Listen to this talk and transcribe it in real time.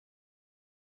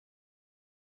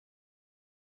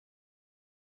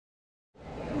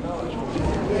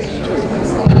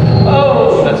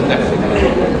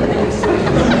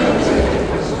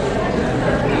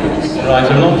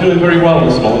very well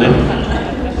this morning.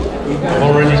 I've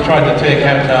already tried to take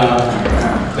out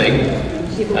our thing.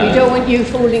 We don't want you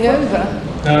falling over.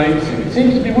 No, it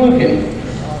seems to be working.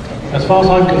 As far as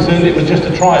I'm concerned, it was just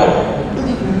a trial.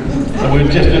 And we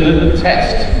were just doing a little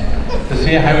test to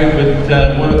see how it would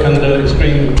work under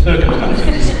extreme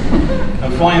circumstances.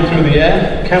 And flying through the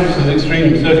air counts as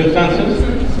extreme circumstances.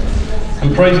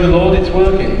 And praise the Lord, it's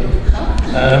working.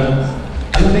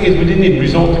 And the thing is, we didn't even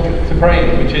resort to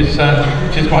praying, which is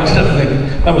quite something.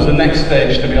 That was the next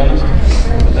stage, to be honest.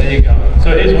 But there you go.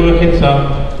 So it is working, so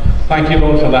thank you,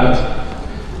 Lord, for that.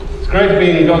 It's great to be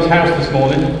in God's house this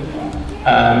morning.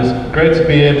 It's great to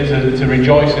be able to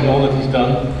rejoice in all that He's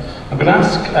done. I'm going to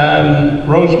ask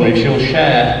Rosemary if she'll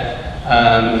share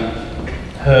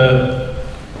her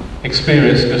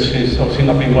experience, because she's obviously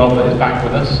not been well, but is back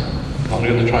with us. I'm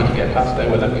going to try to get past there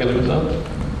without killing myself.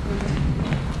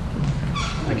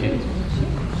 Thank you.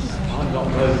 I'm not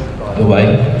Rosemary, by the way.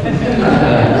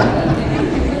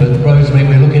 But Rosemary,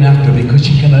 we're looking after her because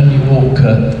she can only walk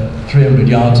 300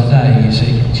 yards a day, you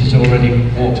see. She's already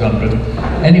walked 100.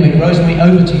 Anyway, Rosemary,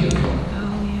 over to you.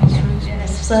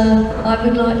 Yes, I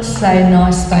would like to say a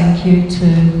nice thank you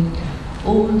to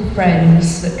all the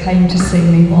friends that came to see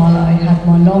me while I had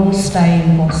my long stay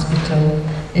in hospital.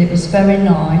 It was very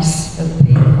nice of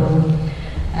people,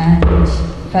 and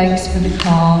thanks for the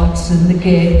cards and the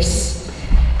gifts.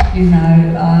 You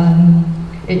know,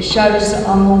 it shows that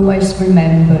I'm always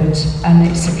remembered, and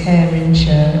it's a caring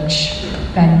church.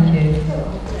 Thank you.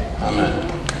 Amen.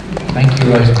 Thank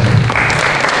you, Rosemary.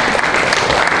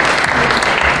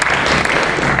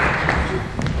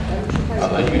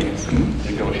 I'll let you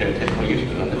negotiate it. Will you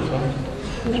do that as well?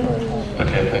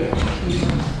 Okay, thank you.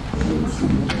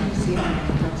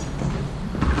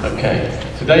 Okay,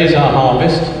 today is our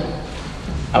harvest,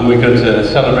 and we're going to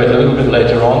celebrate a little bit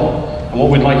later on. And what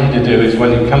we'd like you to do is,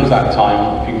 when it comes that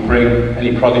time, if you can bring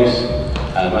any produce.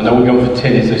 I know we're going for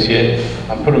tins this year,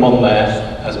 and put them on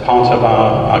there as part of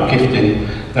our gifting.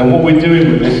 Now what we're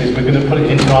doing with this is we're going to put it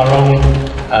into our own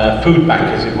food bank,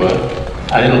 as it were,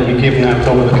 and it'll be given out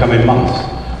over the coming months.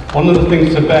 One of the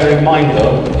things to bear in mind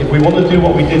though, if we want to do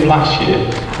what we did last year,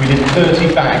 we did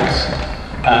 30 bags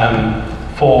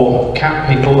for CAP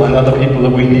people and other people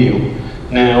that we knew.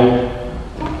 Now,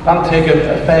 that'll take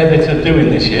a fair bit of doing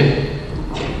this year.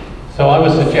 So I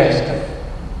would suggest,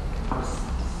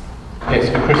 it's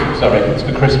for Christmas, sorry, it's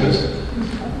for Christmas.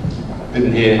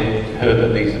 Didn't hear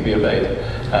that needs to be obeyed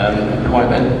quite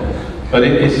then. But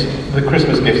it is the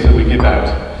Christmas gifts that we give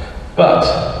out. But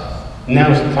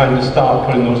now's the time to start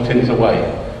putting those tins away.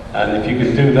 And if you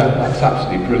can do that, that's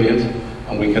absolutely brilliant.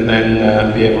 And we can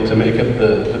then be able to make up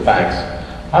the bags.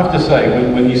 I have to say,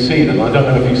 when you see them, I don't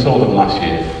know if you saw them last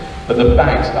year, but the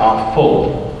bags are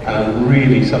full and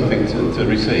really something to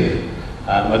receive.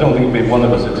 I don't think maybe one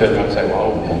of us would turn around and say,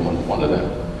 well, I want one of them.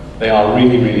 They are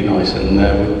really, really nice, and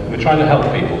we're trying to help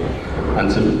people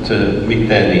and to meet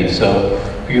their needs. So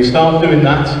if you can start doing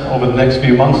that over the next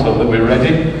few months so that we're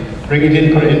ready, bring it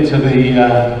in, put it into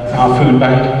our food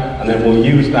bank, and then we'll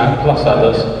use that plus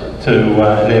others to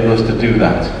enable us to do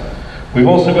that. We've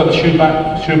also got the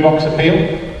shoebox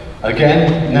appeal.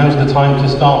 Again, now's the time to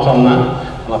start on that.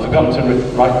 And I've forgotten to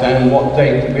write down what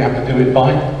date we have to do it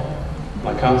by.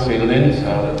 I can't see it in,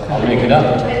 so I'll make it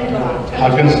up. I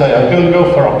was going to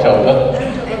go for October,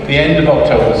 the end of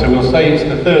October, so we'll say it's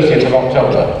the 30th of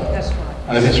October.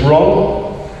 And if it's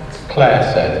wrong, Claire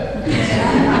said.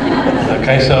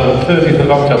 Okay, so 30th of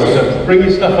October, so bring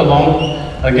your stuff along.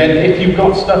 Again, if you've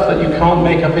got stuff that you can't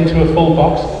make up into a full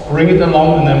box, bring it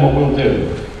along, and then what we'll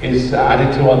do is add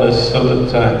it to others so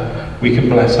that we can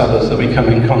bless others that we come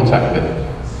in contact with.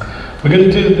 We're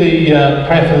going to do the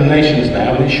prayer for the nations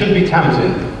now, and it should be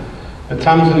Tamsin. But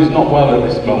Tamsin is not well at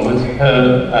this moment.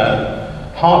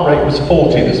 Her heart rate was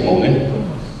 40 this morning,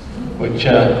 which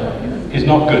is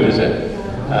not good, is it?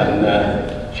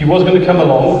 And she was going to come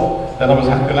along, then I was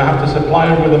going to have to supply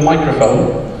her with a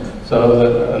microphone,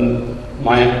 so that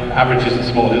my averages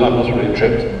this morning, I was really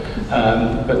tripped.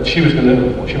 But she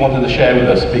wanted to share with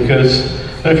us, because,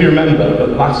 I don't know if you remember, but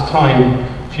last time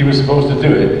she was supposed to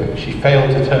do it, she failed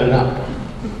to turn up.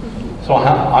 So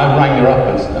I rang her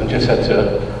up and just said to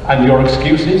her, and your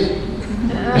excuses?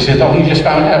 She said, I've only just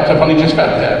found out.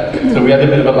 So we had a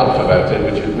bit of a laugh about it,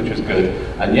 which was good.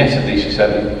 And yesterday she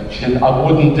said, I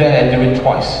wouldn't dare do it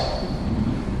twice.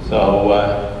 So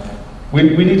we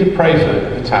need to pray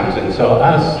for Tamsin. So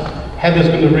as Heather's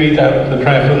going to read out the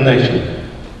prayer for the nation,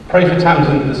 pray for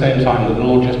Tamsin at the same time, that the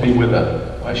Lord just be with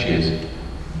her where she is.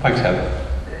 Thanks, Heather.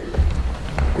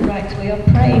 Right, we are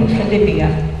praying for Libya.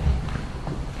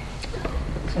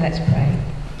 So let's pray.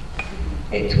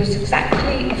 It was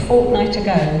exactly a fortnight ago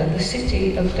that the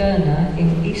city of Derna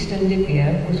in eastern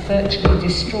Libya was virtually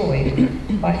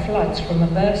destroyed by floods from a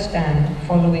burst dam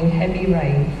following heavy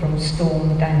rain from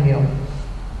Storm Daniel.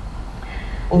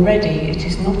 Already it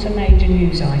is not a major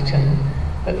news item,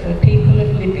 but for the people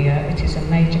of Libya it is a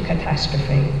major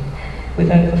catastrophe,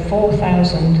 with over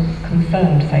 4,000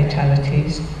 confirmed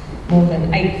fatalities, more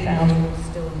than 8,000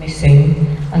 still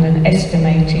missing, and an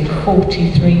estimated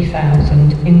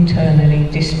 43,000 internally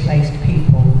displaced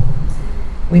people.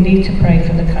 We need to pray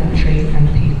for the country and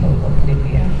people of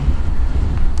Libya.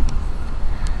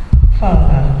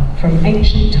 Father, from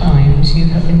ancient times you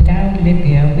have endowed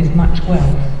Libya with much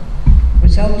wealth,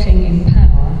 resulting in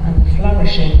power and the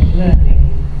flourishing of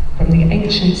learning from the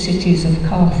ancient cities of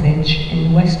Carthage in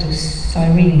the west of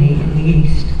Cyrene in the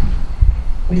east.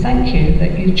 We thank you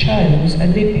that you chose a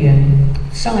Libyan,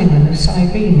 Simon of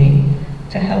Cyrene,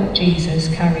 to help Jesus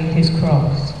carry his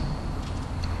cross,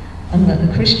 and that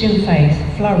the Christian faith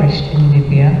flourished in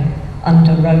Libya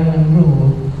under Roman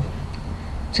rule.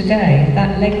 Today,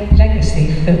 that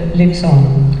legacy lives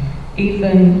on,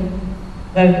 even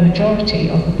though the majority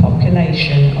of the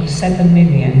population of 7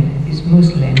 million is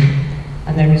Muslim,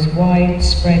 and there is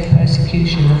widespread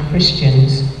persecution of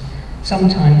Christians,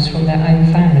 sometimes from their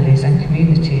own families and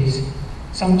communities,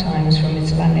 sometimes from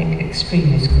Islamic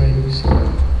extremist groups.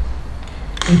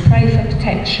 We pray for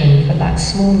protection for that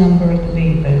small number of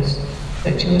believers,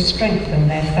 that you will strengthen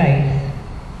their faith,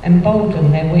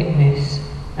 embolden their witness,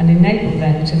 and enable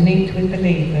them to meet with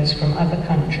believers from other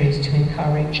countries to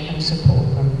encourage and support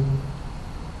them.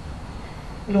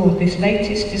 Lord, this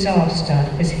latest disaster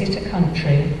has hit a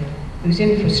country whose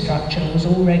infrastructure was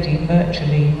already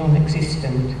virtually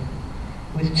non-existent,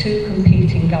 with 2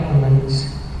 competing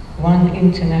governments, one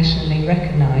internationally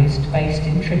recognised based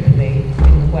in Tripoli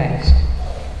in the west,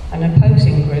 an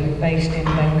opposing group based in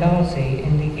Benghazi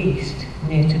in the east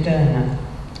near to Derna.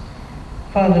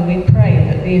 Father, we pray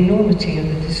that the enormity of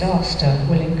the disaster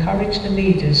will encourage the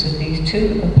leaders of these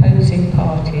 2 opposing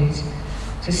parties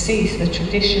to cease the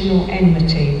traditional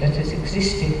enmity that has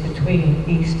existed between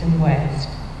East and West,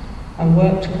 and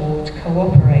work toward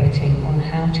cooperating on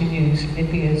how to use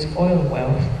Libya's oil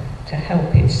wealth to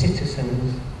help its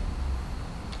citizens.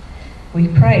 We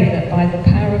pray that by the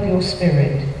power of your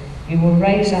Spirit, you will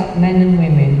raise up men and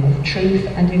women of truth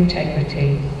and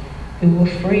integrity, who will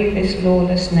free this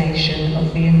lawless nation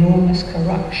of the enormous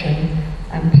corruption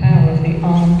and power of the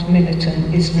armed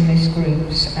militant Islamist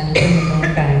groups and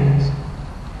criminal gangs.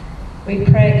 We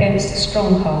pray against the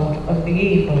stronghold of the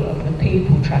evil of the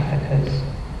people traffickers,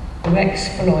 who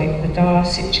exploit the dire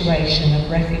situation of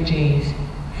refugees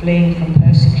fleeing from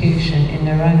persecution in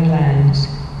their own lands,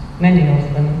 many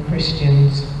of them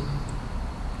Christians.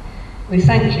 We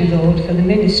thank you, Lord, for the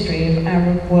ministry of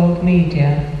Arab World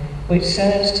Media, which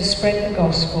serves to spread the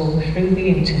gospel through the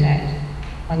internet,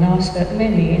 and ask that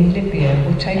many in Libya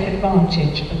will take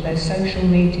advantage of their social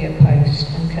media posts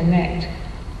and connect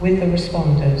with the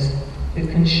responders, who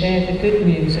can share the good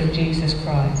news of Jesus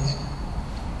Christ.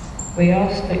 We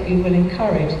ask that you will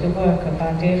encourage the work of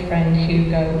our dear friend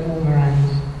Hugo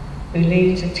Ormerand, who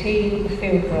leads a team of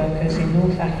field workers in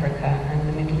North Africa and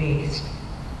the Middle East,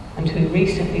 and who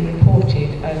recently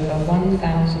reported over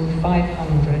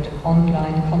 1,500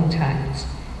 online contacts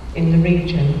in the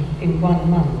region in 1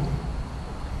 month.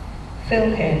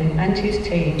 Fill him and his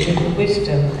team with the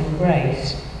wisdom and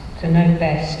grace to know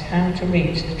best how to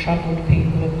reach the troubled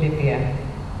people of Libya.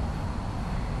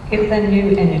 Give them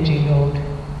new energy, Lord,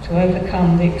 to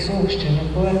overcome the exhaustion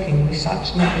of working with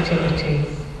such negativity,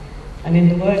 and in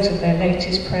the words of their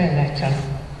latest prayer letter,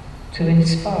 to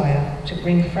inspire, to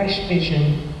bring fresh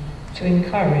vision, to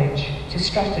encourage, to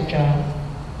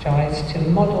strategize, to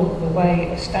model the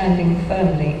way of standing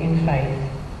firmly in faith.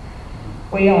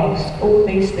 We ask all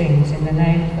these things in the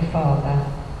name of the Father,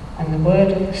 and the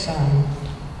word of the Son,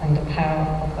 and the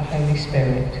power of the Holy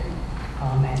Spirit.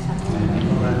 Amen.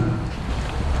 Amen.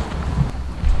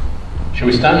 Shall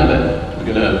we stand then?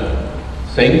 We're going to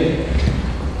sing,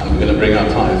 and we're going to bring our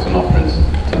tithes and offerings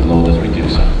to the Lord as we do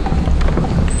so.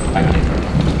 Thank you.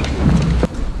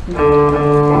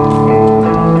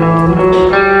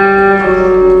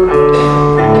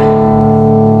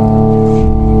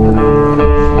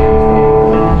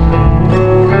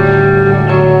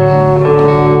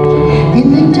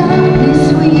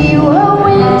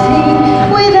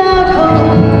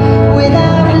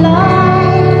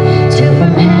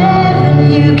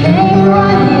 You came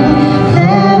running,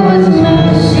 there was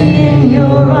mercy in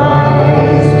your eyes.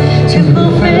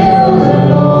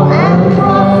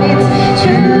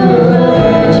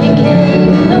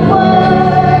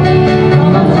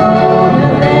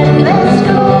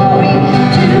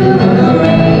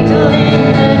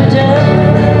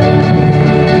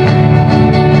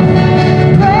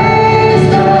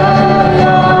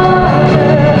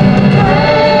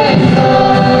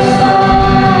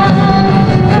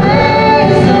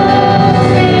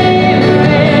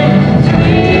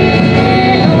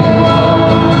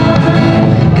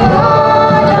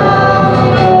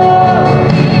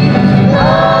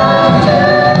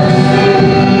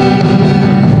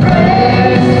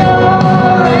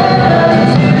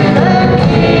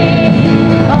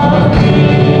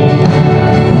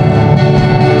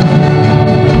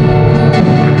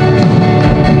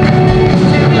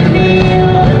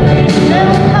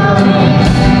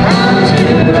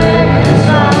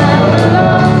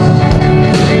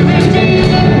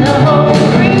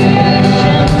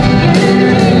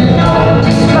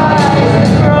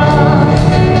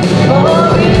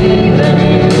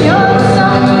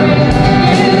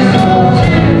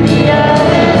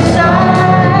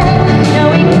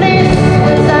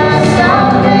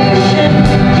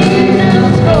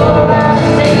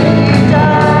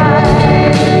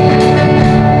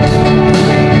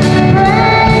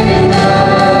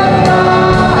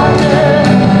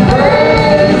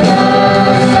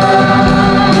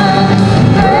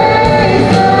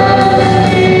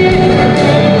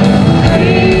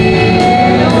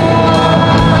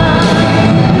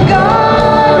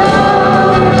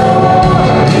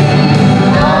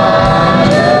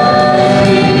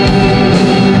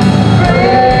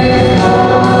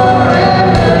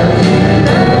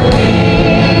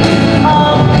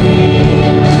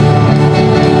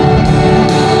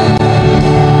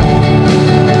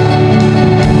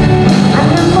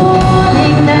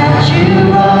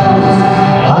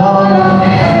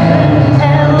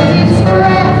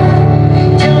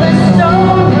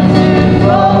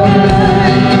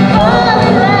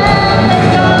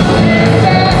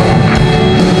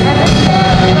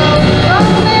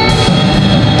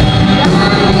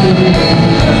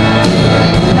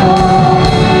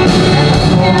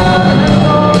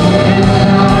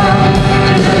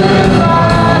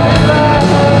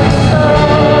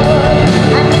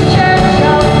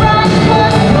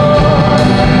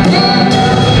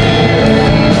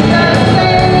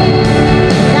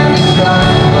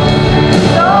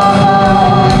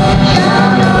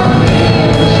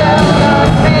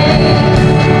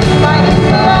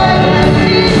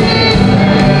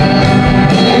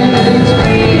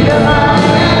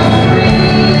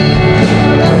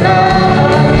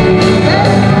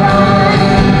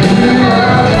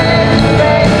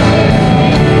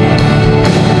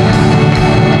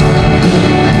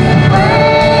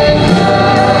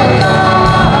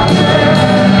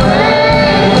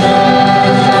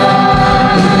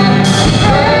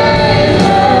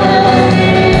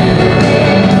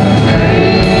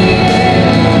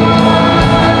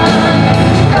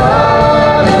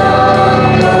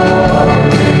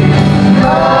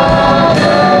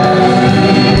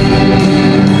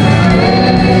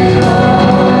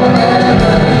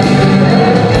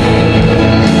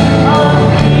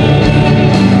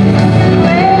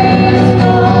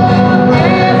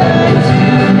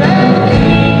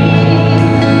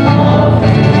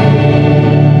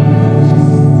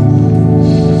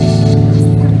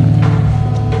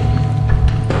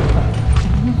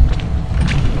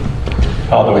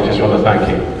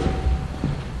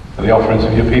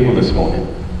 of your people this morning.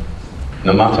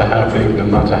 No matter how big, no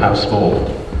matter how small,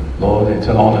 Lord, it's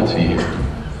an honour to you.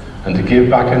 And to give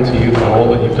back unto you for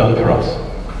all that you've done for us.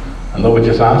 And Lord, we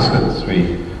just ask that as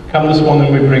we come this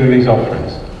morning, we bring these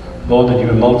offerings. Lord, that you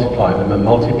would multiply them and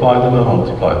multiply them and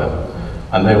multiply them.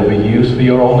 And they will be used for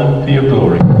your honour, for your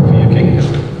glory, for your kingdom,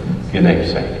 for your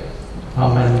name's sake.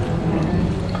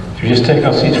 Amen. Should we just take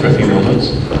our seats for a few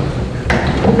moments?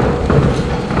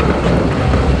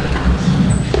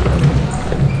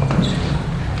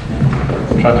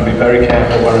 Try to be very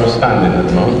careful where I'm standing at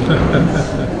the moment.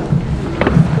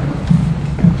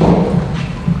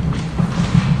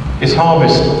 It's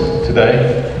harvest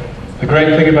today. The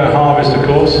great thing about harvest, of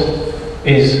course,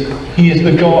 is he is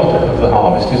the God of the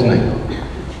harvest, isn't he?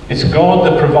 It's God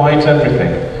that provides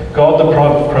everything. God that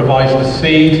provides the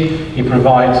seed. He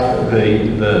provides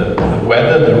the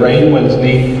weather, the rain when it's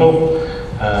needful.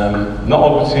 Not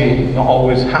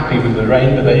always happy with the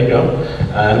rain, but there you go.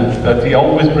 But he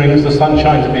always brings the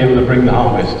sunshine to be able to bring the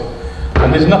harvest.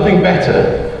 And there's nothing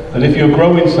better than if you're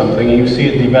growing something and you see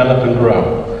it develop and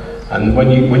grow. And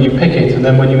when you pick it and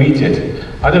then when you eat it,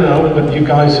 I don't know, but you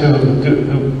guys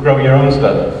who grow your own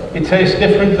stuff, it tastes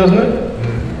different, doesn't it?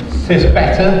 It tastes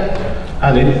better,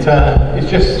 and it's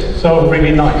just so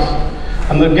really nice.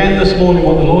 And again this morning,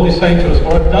 what the Lord is saying to us,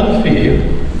 what I've done for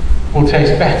you will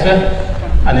taste better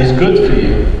and is good for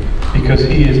you, because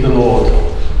he is the Lord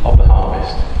of the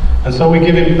harvest. And so we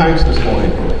give him thanks this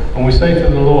morning, and we say to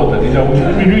the Lord that, we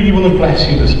really want to bless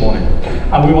you this morning,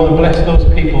 and we want to bless those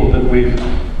people that we've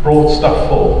brought stuff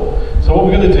for. So what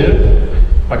we're going to do,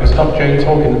 if I can stop Jane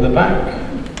talking at the back.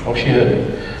 Oh, she heard me.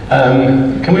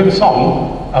 Can we have a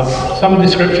song of some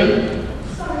description?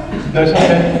 No, it's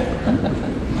okay.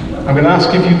 I'm going to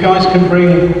ask if you guys can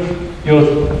bring your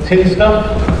tin stuff,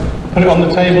 put it on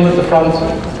the table at the front.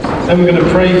 Then we're going to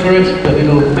pray for it, that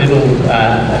it'll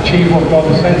achieve what God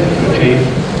has sent it to achieve.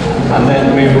 And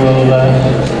then we will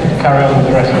carry on with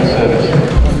the rest of the service.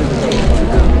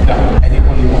 Yeah,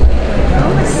 anyone you want.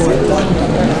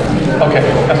 Okay,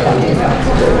 that's fine.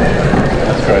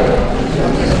 That's great.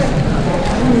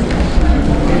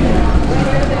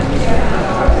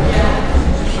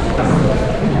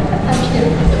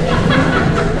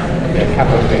 Yeah, cap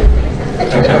of tea.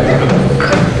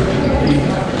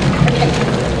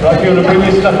 Right, if you want to bring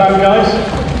your stuff out, guys,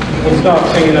 we'll start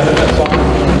singing a song. I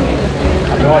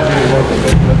have no idea what we're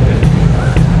going to do.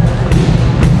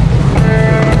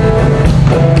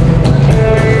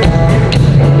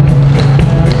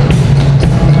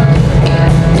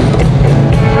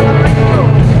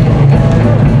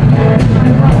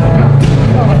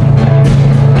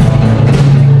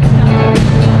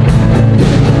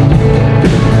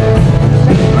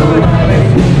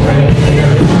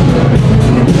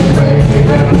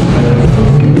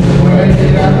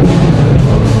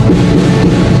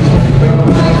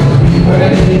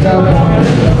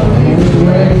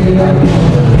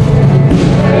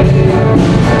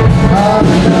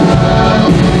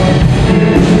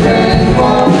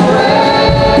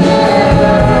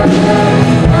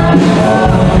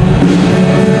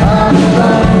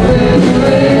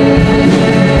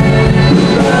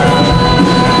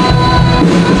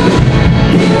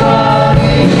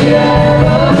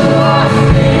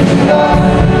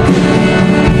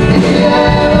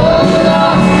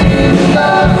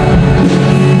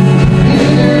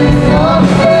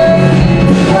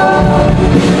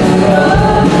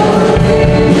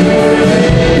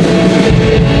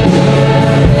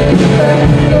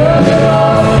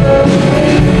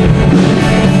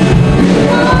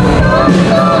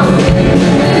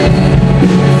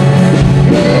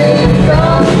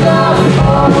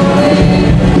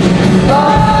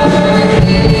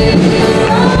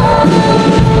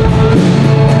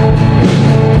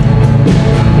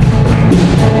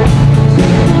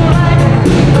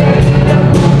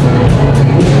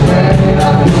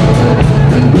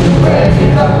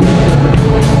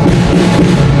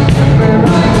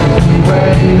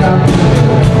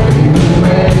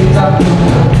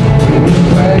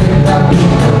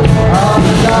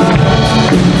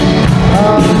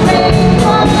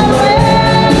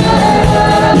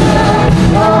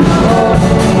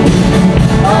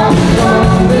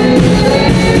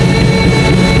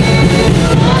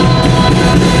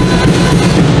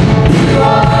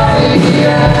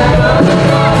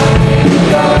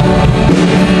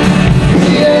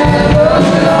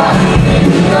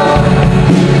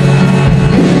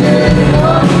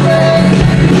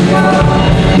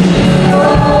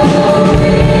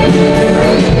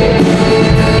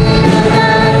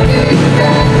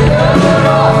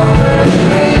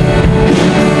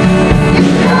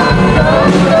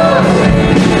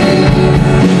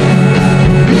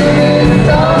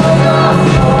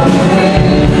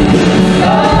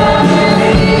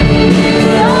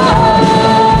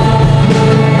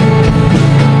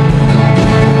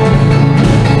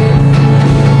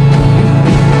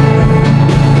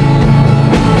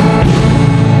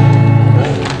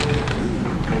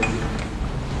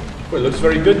 Well, it looks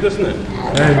very good, doesn't it?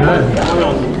 Amen.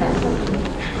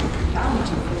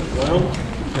 Well,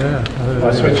 Yeah.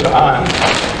 I switch to iron.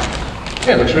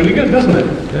 Yeah, it looks really good, doesn't it?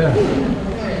 Yeah.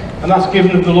 And that's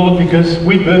given of the Lord because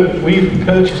we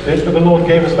purchased it, but the Lord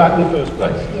gave us that in the first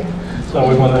place. So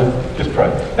we want to just pray.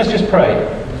 Let's just pray.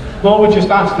 Lord, we just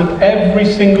ask that every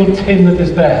single tin that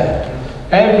is there,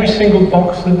 every single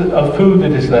box of food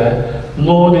that is there,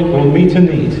 Lord, it will meet a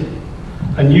need.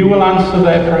 And you will answer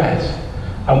their prayers.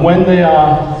 And when they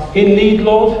are in need,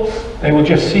 Lord, they will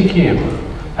just seek you.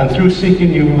 And through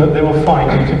seeking you, they will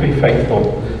find you to be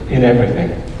faithful in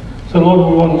everything. So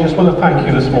Lord, we just want to thank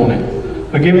you this morning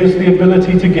for giving us the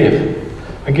ability to give,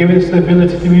 and giving us the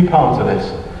ability to be part of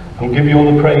this. And we'll give you all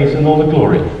the praise and all the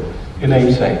glory. In your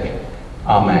name's sake.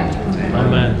 Amen.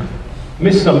 Amen.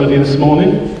 Missed somebody this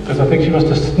morning, because I think she must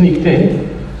have sneaked in.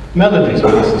 Melody's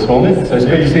with us this morning, so it's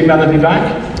good to see Melody back.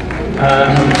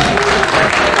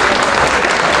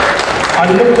 I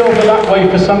looked over that way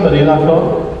for somebody and I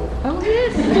thought, Oh,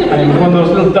 yes. and it was one of those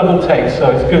little double takes,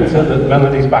 so it's good that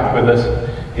Melody's back with us,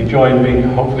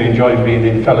 hopefully enjoying being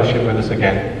in fellowship with us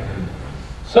again.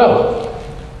 So,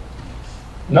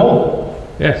 Noel,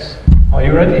 Yes. are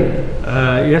you ready?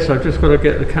 Yes, I've just got to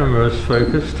get the cameras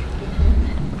focused.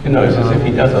 You know, it's as if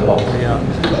he does a lot. Yeah.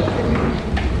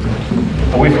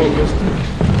 Are we focused?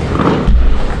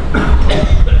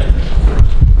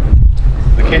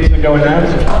 The kids are going out.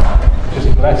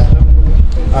 Just bless them.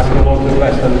 Ask the Lord to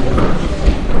bless them.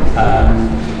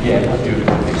 Yeah, that's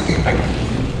beautiful. Thank you.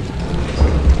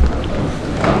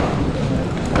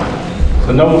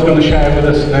 So Noel's going to share with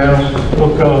us now the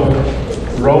book of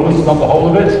Romans, not the whole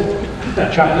of it,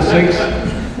 chapter 6,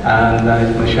 and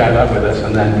he's going to share that with us,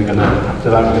 and then after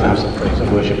that we're going to have some praise and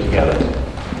worship together.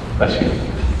 Bless you.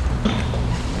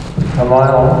 Am I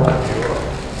on?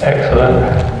 Excellent.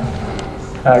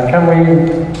 Can we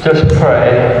just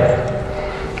pray?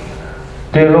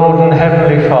 Dear Lord and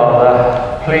Heavenly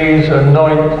Father, please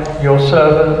anoint your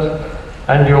servant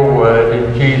and your word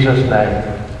in Jesus' name.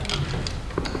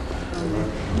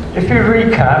 If you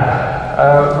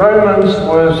recap, Romans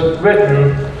was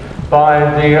written by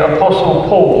the Apostle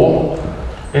Paul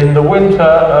in the winter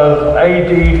of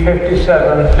AD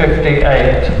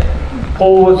 57-58.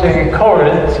 Paul was in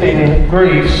Corinth in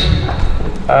Greece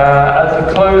at the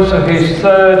close of his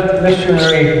third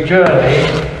missionary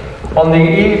journey, on the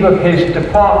eve of his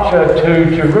departure to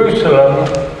Jerusalem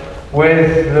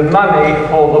with the money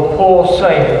for the poor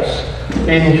saints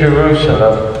in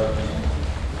Jerusalem.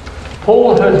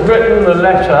 Paul had written the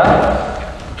letter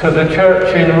to the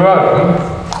church in Rome,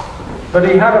 but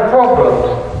he had a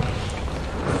problem.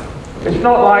 It's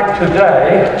not like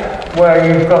today, where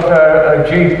you've got a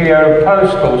GPO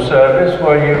postal service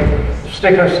where you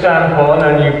stick a stamp on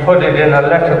and you put it in a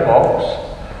letterbox.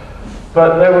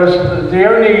 But there was the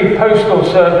only postal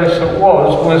service that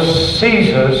was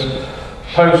Caesar's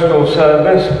postal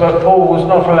service, but Paul was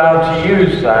not allowed to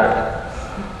use that.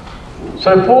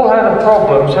 So Paul had a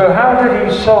problem. So how did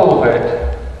he solve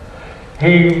it?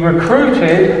 He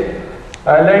recruited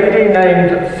a lady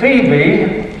named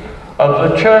Phoebe of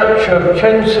the church of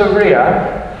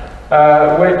Caesarea,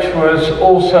 which was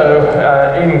also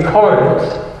in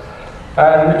Corinth,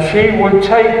 and she would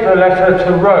take the letter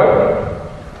to Rome.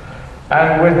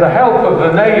 And with the help of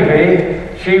the navy,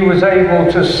 she was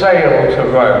able to sail to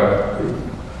Rome.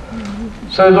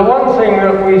 So the one thing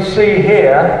that we see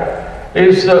here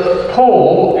is that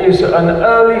Paul is an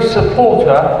early supporter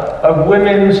of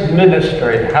women's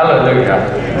ministry. Hallelujah.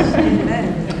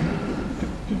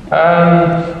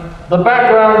 The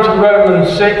background to Romans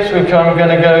 6, which I'm going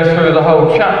to go through the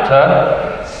whole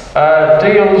chapter,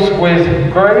 deals with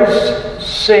grace,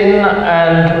 sin,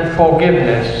 and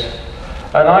forgiveness.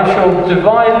 And I shall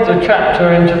divide the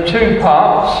chapter into two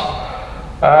parts.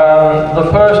 The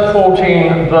first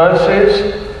 14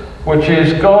 verses, which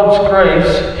is God's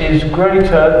grace is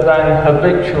greater than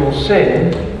habitual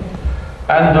sin,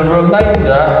 and the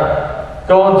remainder,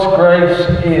 God's grace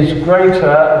is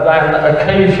greater than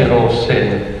occasional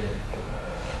sin.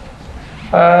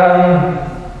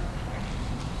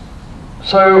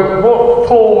 So what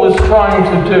Paul was trying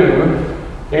to do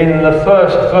in the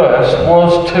first verse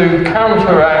was to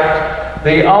counteract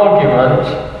the argument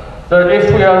that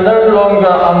if we are no longer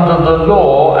under the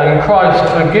law and Christ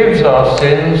forgives our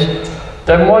sins,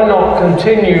 then why not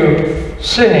continue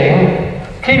sinning,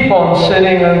 keep on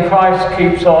sinning, and Christ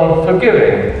keeps on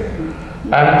forgiving?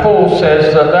 And Paul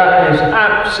says that that is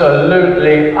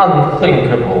absolutely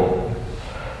unthinkable.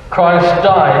 Christ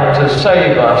died to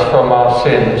save us from our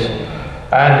sins,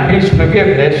 and his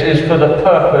forgiveness is for the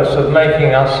purpose of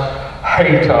making us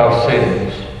hate our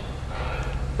sins.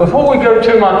 Before we go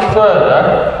too much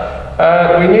further,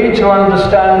 we need to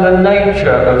understand the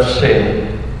nature of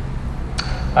sin.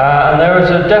 And there is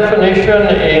a definition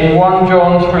in 1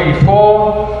 John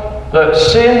 3:4 that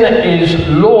sin is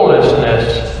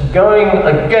lawlessness, going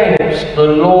against the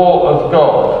law of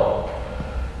God.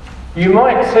 You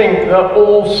might think that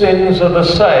all sins are the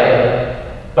same,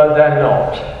 but they're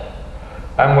not.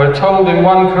 And we're told in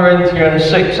 1 Corinthians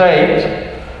 6:8,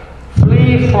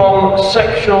 flee from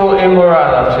sexual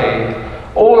immorality.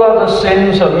 All other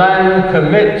sins a man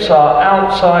commits are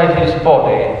outside his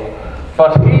body,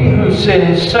 but he who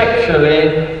sins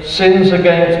sexually sins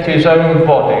against his own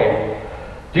body.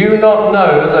 Do you not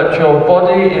know that your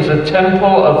body is a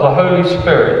temple of the Holy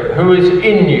Spirit, who is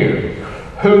in you,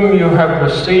 whom you have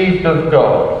received of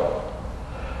God?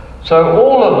 So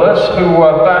all of us who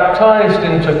were baptized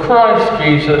into Christ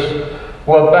Jesus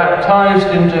were baptized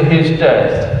into his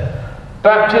death.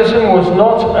 Baptism was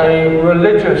not a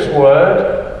religious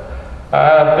word,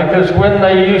 because when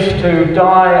they used to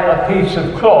dye a piece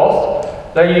of cloth,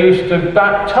 they used to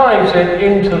baptize it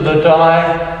into the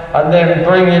dye and then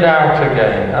bring it out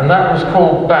again, and that was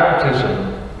called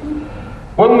baptism.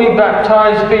 When we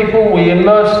baptize people, we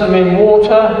immerse them in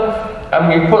water and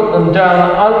we put them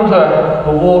down under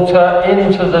the water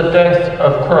into the death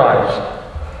of Christ.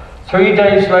 3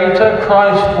 days later,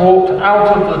 Christ walked out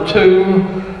of the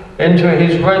tomb into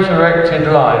his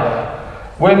resurrected life.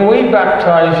 When we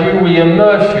baptize you, we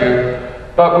immerse you,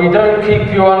 but we don't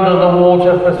keep you under the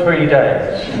water for 3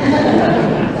 days.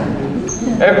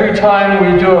 Every time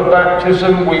we do a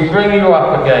baptism, we bring you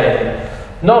up again,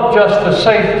 not just for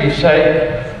safety's sake,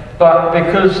 but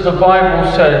because the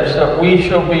Bible says that we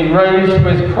shall be raised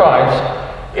with Christ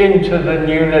into the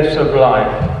newness of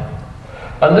life.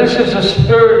 And this is a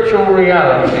spiritual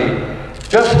reality,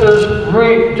 just as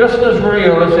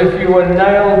real as if you were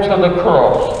nailed to the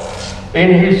cross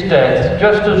in his death,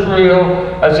 just as real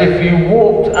as if you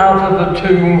walked out of the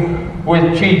tomb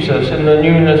with Jesus in the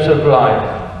newness of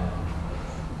life.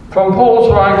 From Paul's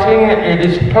writing, it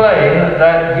is plain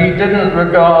that he didn't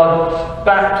regard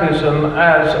baptism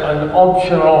as an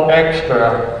optional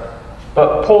extra,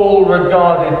 but Paul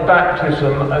regarded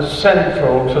baptism as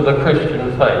central to the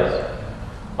Christian faith.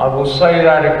 I will say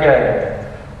that again.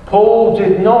 Paul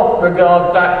did not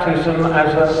regard baptism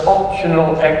as an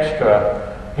optional extra.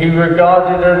 He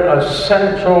regarded it as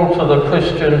central to the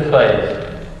Christian faith.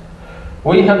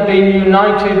 We have been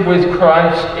united with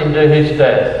Christ into his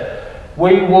death.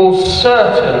 We will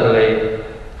certainly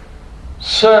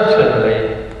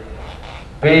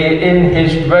be in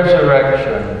his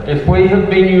resurrection. If we have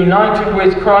been united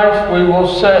with Christ, we will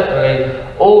certainly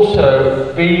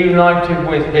also be united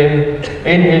with him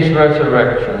in his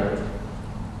resurrection.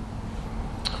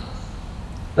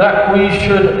 That we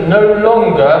should no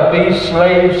longer be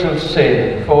slaves of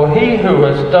sin, for he who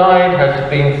has died has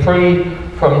been free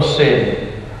from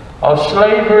sin. Our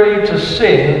slavery to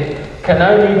sin can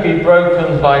only be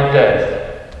broken by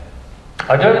death.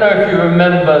 I don't know if you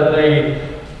remember the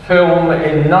film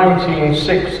in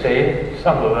 1960,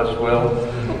 some of us will,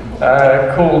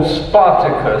 called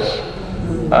Spartacus.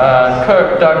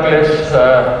 Kirk Douglas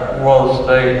was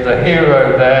the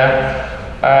hero there,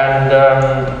 and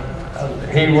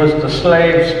he was the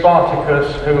slave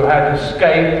Spartacus who had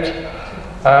escaped,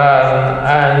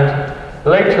 and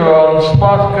later on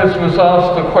Spartacus was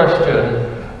asked the question,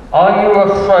 "Are you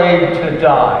afraid to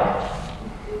die?"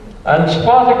 And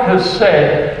Spartacus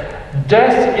said,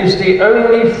 "Death is the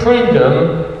only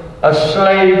freedom a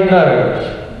slave knows.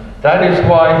 That is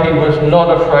why he was not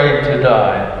afraid to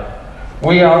die."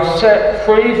 We are set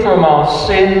free from our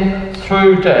sin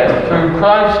through death, through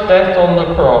Christ's death on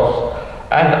the cross,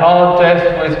 and our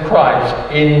death with Christ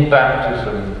in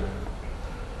baptism.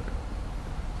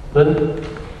 Let's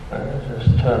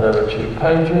just turn over 2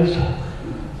 pages.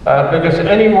 Because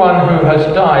anyone who has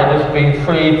died has been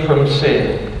freed from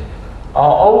sin.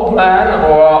 Our old man,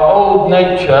 or our old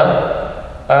nature,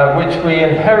 which we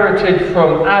inherited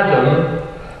from Adam,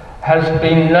 has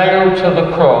been nailed to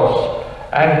the cross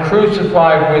and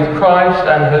crucified with Christ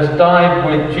and has died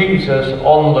with Jesus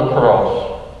on the cross.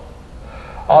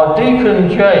 Our deacon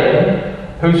Jane,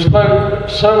 who spoke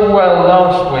so well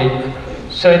last week,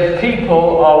 said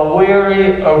people are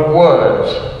weary of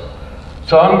words.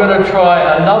 So I'm going to try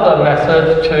another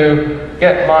method to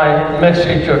get my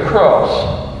message across.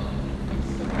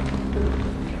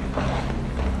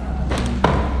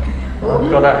 I've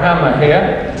got a hammer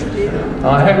here.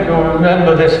 I hope you'll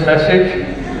remember this message.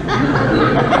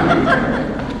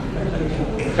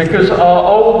 Because our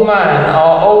old man,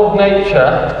 our old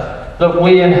nature, that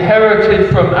we inherited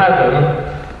from Adam,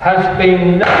 has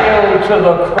been nailed to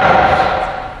the cross.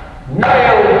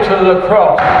 Nailed to the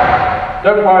cross.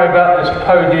 Don't worry about this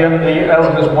podium, the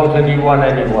elders want a new one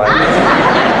anyway.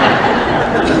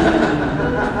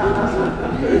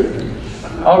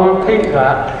 I'll repeat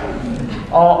that.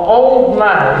 Our old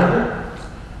man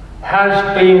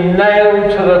has been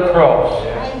nailed to the cross.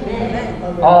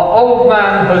 Our old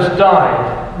man has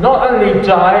died. Not only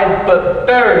died, but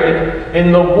buried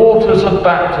in the waters of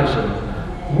baptism.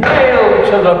 Nailed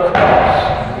to the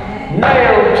cross.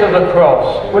 Nailed to the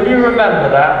cross. Will you remember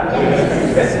that?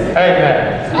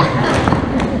 Amen.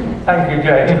 Thank you,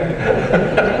 Jane.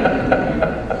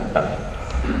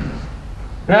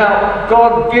 Now,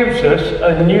 God gives us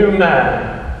a new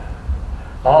man.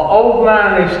 Our old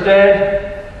man is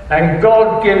dead, and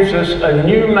God gives us a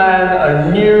new man,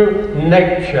 a new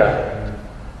nature.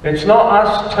 It's not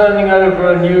us turning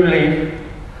over a new leaf,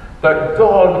 but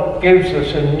God gives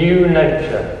us a new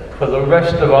nature for the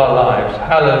rest of our lives.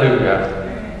 Hallelujah.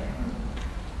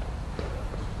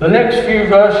 The next few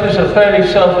verses are fairly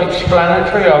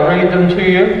self-explanatory. I'll read them to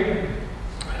you.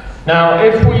 Now,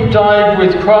 if we died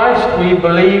with Christ, we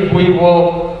believe we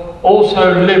will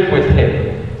also live with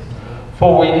him.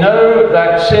 For we know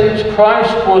that since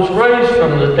Christ was raised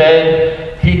from the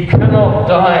dead, he cannot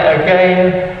die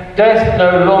again. Death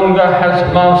no longer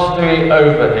has mastery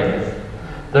over him.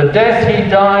 The death he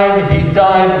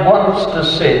died once to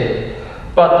sin,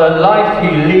 but the life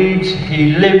he leads,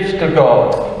 he lives to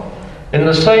God. In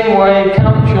the same way,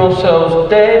 count yourselves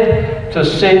dead to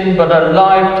sin, but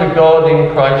alive to God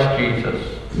in Christ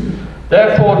Jesus.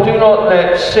 Therefore, do not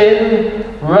let sin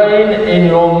reign in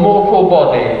your mortal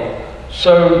body,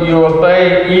 so you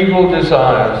obey evil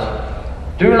desires.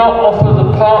 Do not offer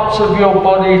the parts of your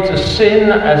body to sin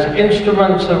as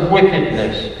instruments of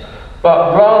wickedness,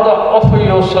 but rather offer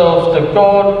yourselves to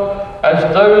God as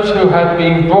those who have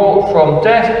been brought from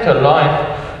death to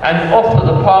life, and offer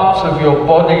the parts of your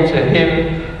body to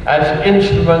him as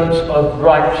instruments of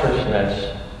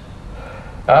righteousness.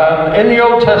 In the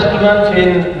Old Testament,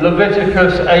 in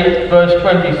Leviticus 8 verse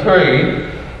 23,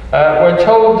 we're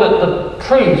told that the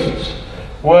priests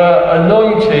were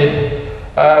anointed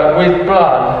with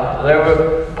blood. They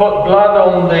were put blood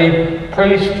on the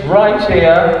priest's right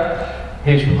ear,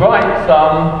 his right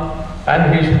thumb,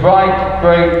 and his right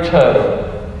great toe.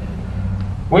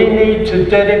 We need to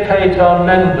dedicate our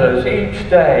members each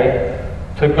day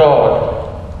to God.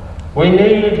 We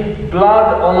need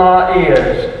blood on our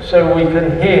ears so we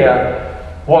can hear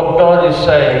what God is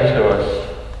saying to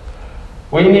us.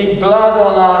 We need blood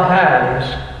on our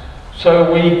hands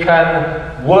so we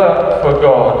can work for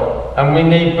God. And we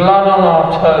need blood on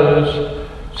our toes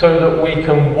so that we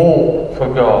can walk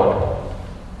for God.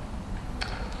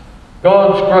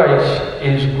 God's grace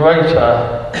is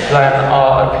greater than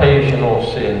our occasional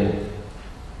sin.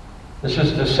 This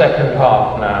is the second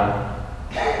half now.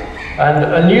 And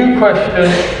a new question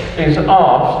is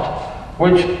asked,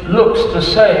 which looks the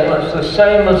same as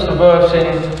the verse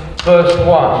in verse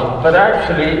 1, but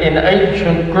actually in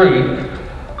ancient Greek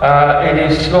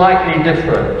it is slightly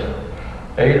different.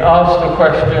 It asks the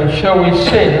question, shall we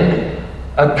sin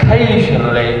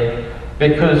occasionally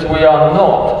because we are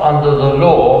not under the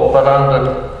law but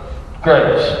under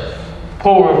grace?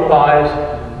 Paul replies,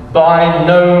 by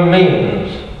no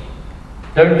means.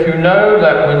 Don't you know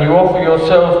that when you offer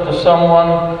yourselves to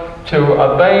someone to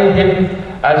obey him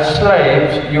as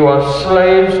slaves, you are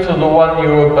slaves to the one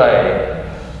you obey,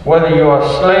 whether you are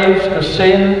slaves to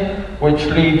sin, which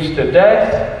leads to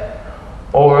death,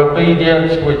 or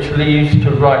obedience, which leads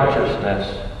to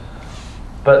righteousness.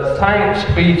 But thanks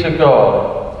be to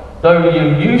God, though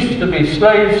you used to be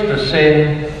slaves to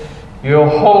sin, you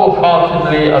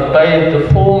wholeheartedly obeyed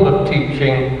the form of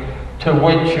teaching to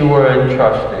which you were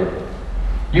entrusted.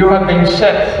 You have been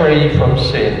set free from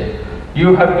sin.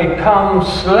 You have become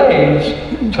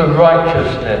slaves to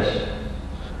righteousness.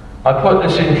 I put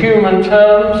this in human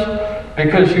terms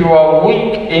because you are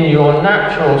weak in your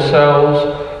natural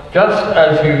selves, just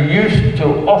as you used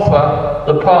to offer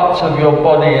the parts of your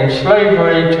body in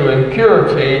slavery to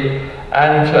impurity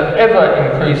and to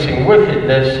ever-increasing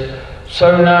wickedness,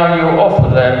 so now you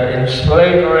offer them in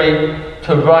slavery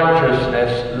to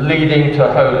righteousness, leading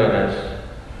to holiness.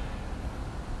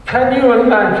 Can you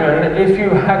imagine if you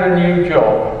had a new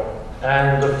job,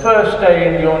 and the first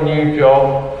day in your new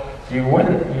job, you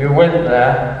went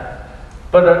there,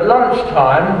 but at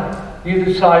lunchtime, you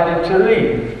decided to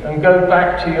leave and go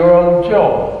back to your old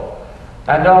job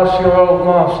and ask your old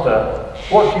master,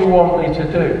 what do you want me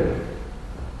to do?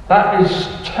 That is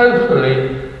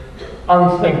totally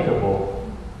unthinkable,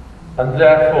 and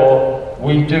therefore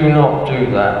we do not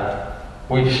do that.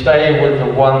 We stay with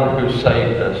the one who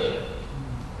saved us.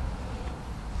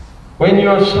 When you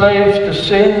were slaves to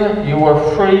sin, you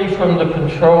were free from the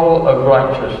control of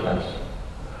righteousness.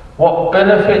 What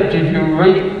benefit did you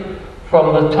reap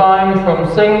from the time from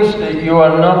things that you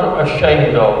are not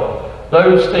ashamed of?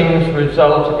 Those things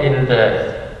result in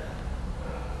death.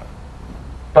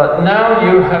 But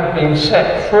now you have been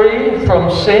set free from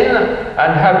sin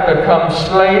and have become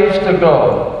slaves to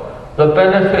God. The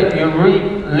benefit you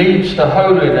reap leads to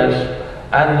holiness,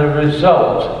 and the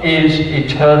result is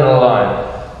eternal life.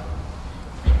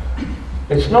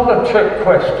 It's not a trick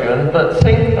question, but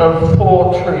think of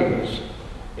 4 trees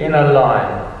in a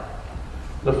line.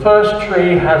 The first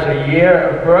tree has a year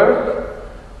of growth,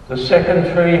 the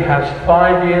second tree has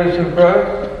 5 years of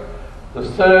growth, the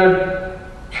third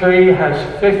tree has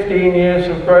 15 years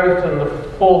of growth, and the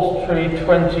fourth tree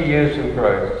 20 years of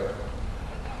growth.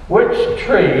 Which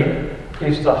tree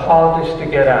is the hardest to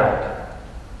get out?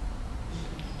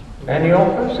 Any of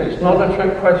us? It's not a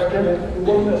trick question.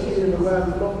 The one that's been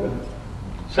around longer.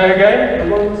 Say again?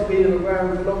 The one that's been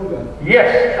around longer.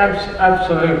 Yes,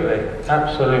 absolutely,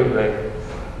 absolutely.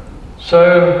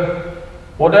 So,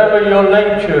 whatever your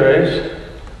nature is,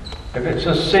 if it's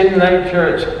a sin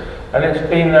nature and it's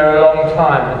been there a long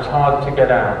time, it's hard to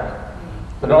get out.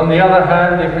 But on the other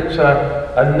hand, if it's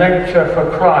a nature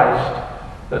for Christ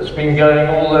that's been going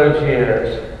all those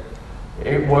years,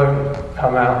 it won't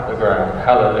come out the ground.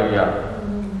 Hallelujah.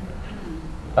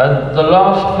 And the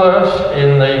last verse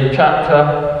in the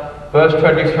chapter, verse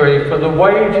 23, for the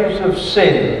wages of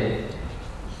sin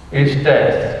is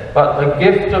death, but the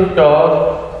gift of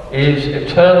God is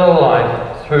eternal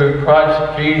life through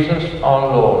Christ Jesus our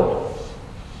Lord.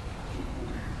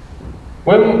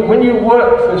 When you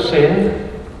work for sin,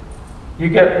 you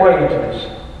get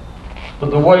wages, but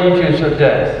the wages are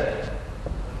death.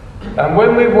 And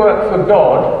when we work for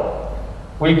God,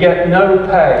 we get no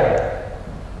pay,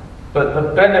 but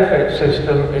the benefit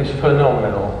system is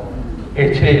phenomenal.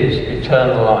 It is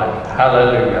eternal life.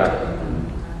 Hallelujah.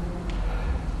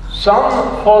 Some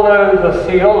follow the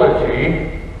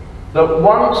theology that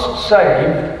once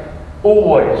saved,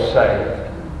 always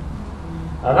saved.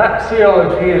 Now that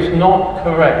theology is not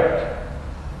correct.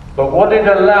 But what it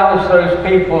allows those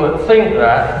people that think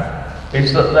that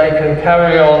is that they can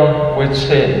carry on with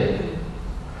sin.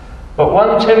 But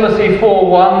 1 Timothy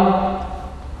 4:1,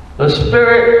 the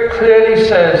Spirit clearly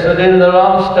says that in the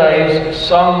last days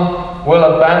some will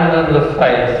abandon the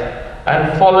faith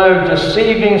and follow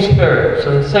deceiving spirits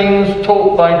and things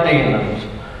taught by demons.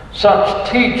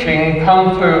 Such teaching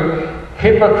come through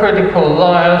hypocritical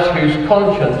liars whose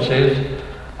consciences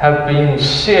have been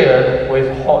seared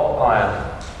with hot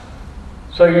iron.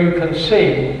 So you can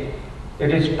see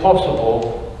it is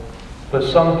possible for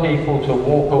some people to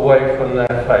walk away from their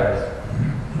faith.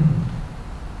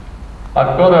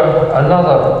 I've got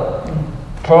another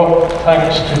prop,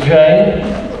 thanks to Jane.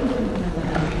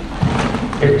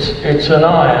 It's an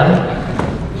iron.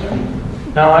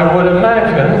 Now I would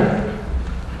imagine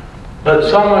that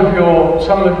some of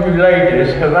you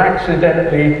ladies have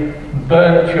accidentally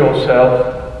burnt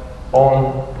yourself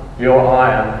on your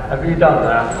iron. Have you done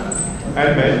that?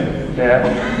 And men. Yeah,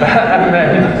 and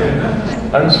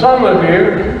men. And some of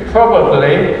you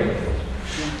probably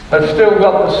have still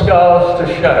got the scars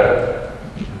to show.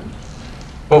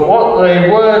 But what the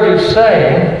word is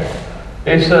saying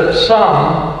is that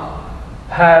some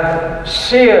have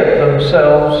seared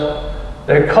themselves,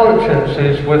 their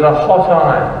consciences, with a hot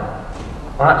iron.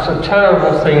 That's a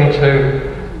terrible thing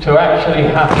to actually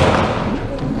happen.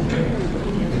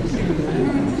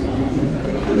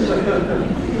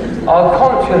 Our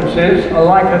consciences are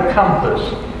like a compass.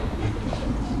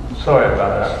 Sorry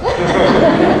about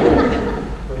that.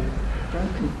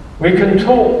 We can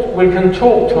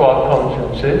talk to our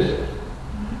consciences,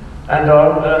 and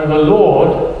the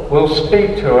Lord will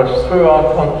speak to us through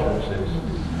our consciences.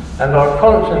 And our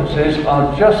consciences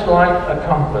are just like a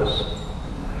compass.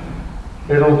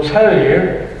 It'll tell you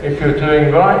if you're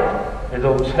doing right,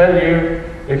 it'll tell you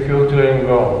if you're doing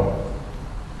wrong.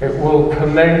 It will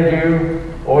commend you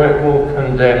or it will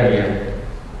condemn you.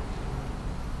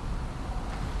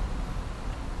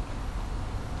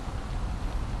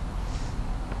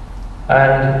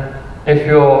 And if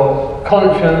your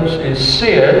conscience is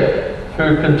seared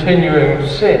through continuing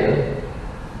sin,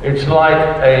 it's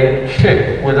like a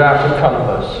ship without a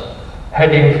compass,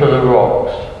 heading for the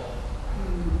rocks.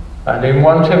 And in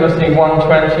 1 Timothy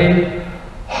 1:20,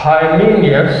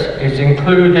 Hymenaeus is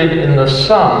included in the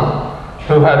some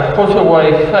who had put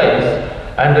away faith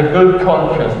and a good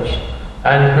conscience,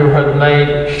 and who had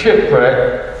made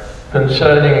shipwreck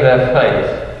concerning their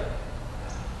faith.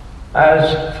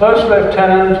 As First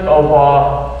Lieutenant of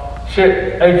our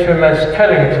ship HMS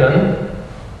Kellington,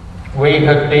 We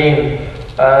had been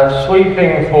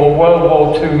sweeping for World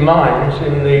War II mines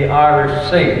in the Irish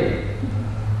Sea.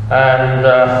 And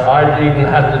I'd even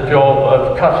had the job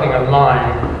of cutting a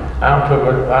mine out of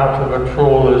a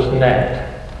trawler's net.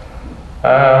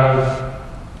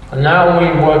 Now we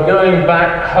were going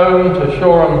back home to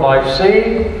Shoreham by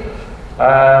Sea.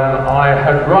 I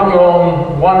had rung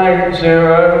on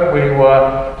 180. We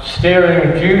were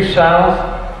steering due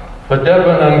south for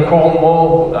Devon and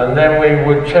Cornwall, and then we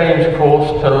would change course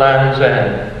to Land's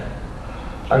End.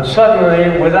 And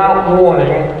suddenly, without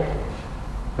warning,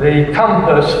 the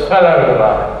compass fell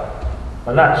over,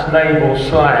 and that's naval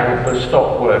slang for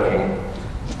stop working.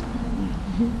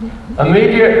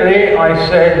 Immediately I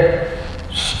said,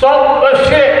 "Stop the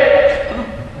ship!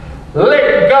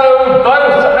 Let go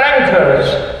both anchors!"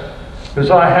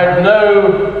 Because I had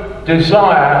no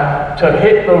desire to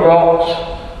hit the rocks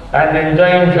and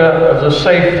endanger the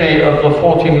safety of the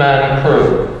 40-man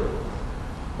crew.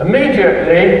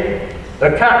 Immediately,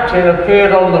 the captain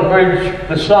appeared on the bridge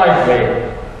beside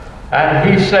me, and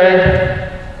he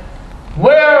said,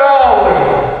 "Where are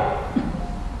we?"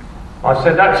 I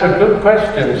said, "That's a good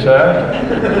question, sir."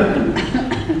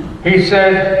 He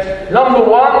said, "Number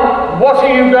one, what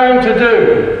are you going to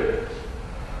do?"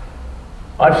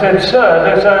 I said, "Sir,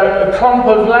 there's a clump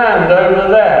of land over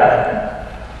there.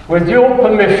 With your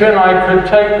permission, I could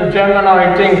take the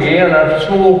Gemini dinghy and a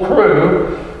small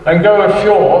crew and go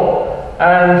ashore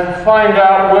and find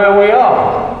out where we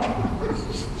are."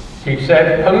 He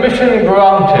said, "Permission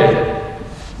granted."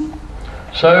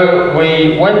 So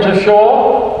we went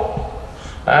ashore,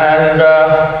 and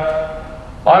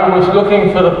I was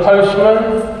looking for the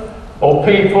postman or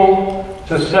people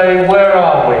to say, "Where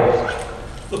are we?"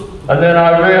 And then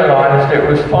I realized it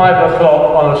was 5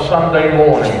 o'clock on a Sunday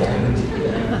morning.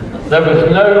 There was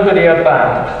nobody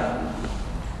about.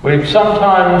 We'd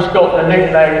sometimes got the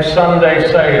nickname Sunday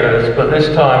Sailors, but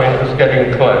this time it was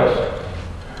getting close.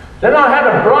 Then I had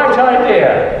a bright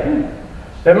idea.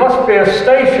 There must be a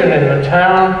station in the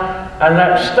town, and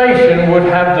that station would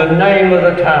have the name of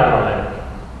the town on it.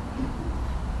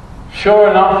 Sure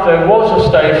enough, there was a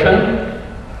station,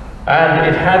 and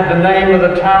it had the name of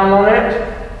the town on it.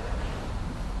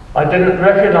 I didn't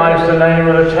recognize the name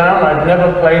of the town. I'd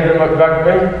never played them at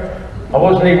rugby. I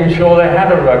wasn't even sure they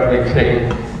had a rugby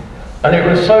team. And it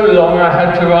was so long I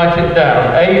had to write it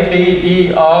down. Aberystwythe.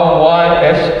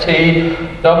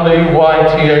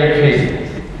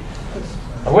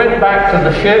 I went back to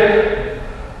the ship.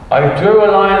 I drew a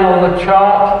line on the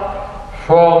chart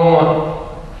from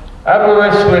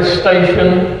Aberystwyth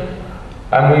Station,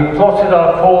 and we plotted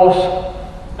our course,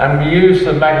 and we used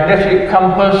the magnetic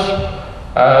compass,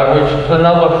 which is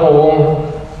another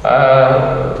form,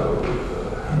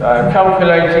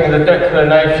 calculating the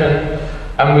declination,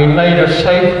 and we made a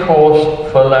safe course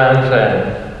for Land's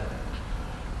End.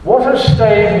 What has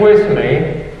stayed with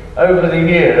me over the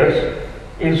years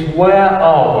is, where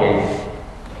are we?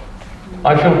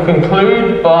 I shall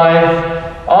conclude by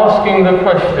asking the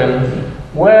question,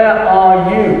 where are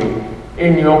you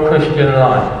in your Christian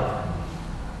life?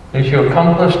 Is your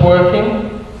compass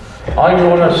working? Are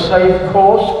you on a safe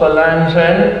course for Land's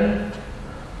End,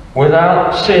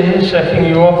 without sin setting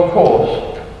you off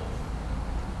course?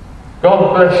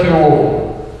 God bless you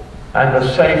all, and a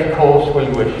safe course we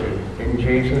wish you. In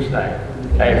Jesus' name,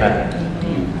 amen.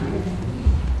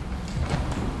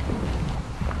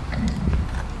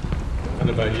 And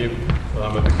about you, well,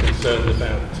 I'm a bit concerned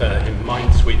about him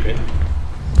minesweeping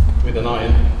with an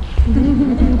iron.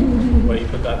 Where you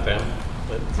put that down.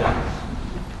 But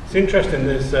it's interesting,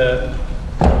 there's a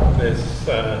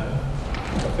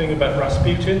thing about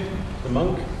Rasputin, the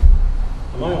monk.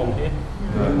 Am I on here?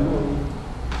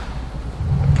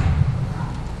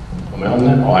 Am I on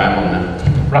there? Oh, I am on there.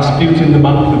 Rasputin, the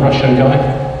monk, the Russian guy.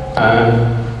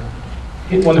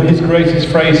 One of his greatest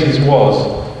phrases was,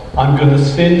 "I'm going to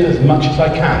sin as much as I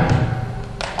can,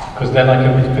 because then I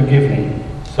can be forgiven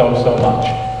so much."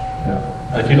 Yeah.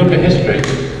 And if you look at history,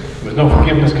 there was no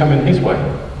forgiveness coming his way.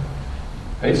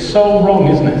 It's so wrong,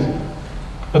 isn't it?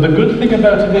 But the good thing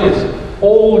about it is,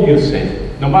 all your sin,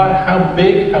 no matter how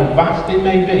big, how vast it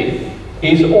may be,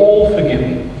 is all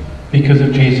forgiven because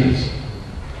of Jesus.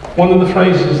 One of the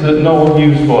phrases that Noel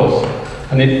used was,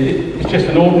 and it's just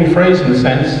an ordinary phrase in a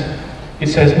sense, it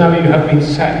says, "Now you have been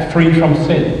set free from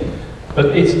sin."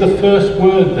 But it's the first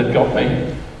word that got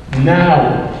me.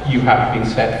 Now you have been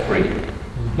set free.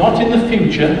 Not in the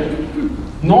future,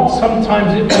 not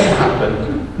sometimes it will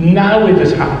happen. Now it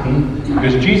has happened,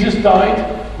 because Jesus died,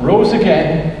 rose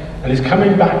again, and is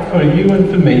coming back for you and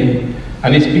for me.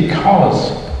 And it's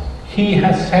because he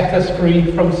has set us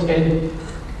free from sin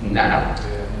now.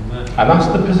 And that's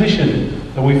the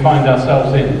position that we find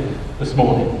ourselves in this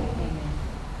morning.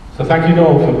 So thank you,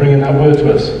 Noel, for bringing that word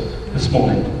to us this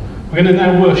morning. We're going to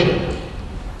now worship.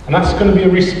 And that's going to be a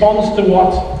response to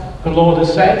what the Lord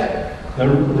has said, a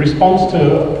response to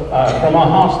from our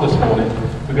hearts this morning.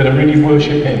 We're going to really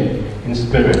worship Him in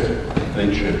spirit and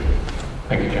in truth.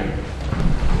 Thank you, Jane.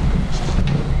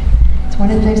 It's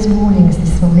one of those mornings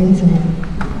this morning, isn't it?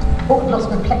 Oh, I've lost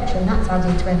my plectrum, that's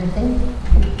added to everything.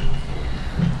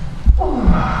 Oh,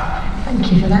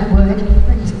 thank you for that word.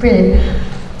 That was brilliant.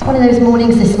 It's one of those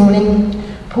mornings this morning.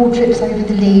 Paul trips over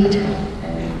the lead.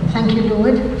 Thank you,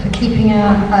 Lord, for keeping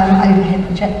our overhead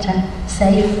projector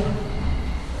safe.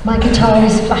 My guitar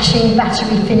is flashing,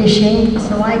 battery finishing,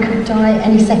 so I could die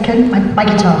any second. My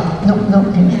guitar, not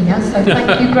anything else. So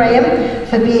thank you, Graham,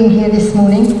 for being here this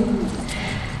morning.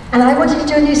 And I wanted to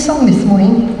do a new song this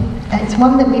morning. It's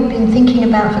one that we've been thinking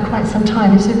about for quite some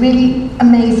time. It's a really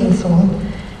amazing song,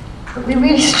 but we're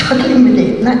really struggling with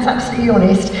it, and that's absolutely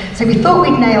honest. So we thought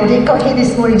we'd nailed it, got here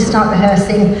this morning to start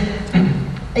rehearsing.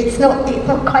 It's not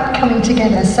quite coming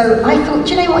together. So I thought,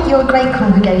 do you know what, you're a great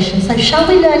congregation, so shall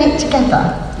we learn it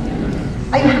together?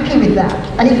 Are you happy with that?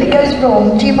 And if it goes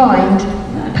wrong, do you mind?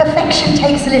 Perfection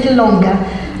takes a little longer,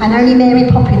 and only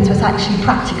Mary Poppins was actually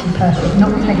practically perfect,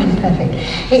 not totally perfect.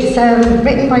 It's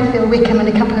written by Phil Wickham and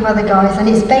a couple of other guys, and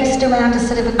it's based around a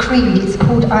sort of a creed. It's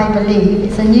called I Believe.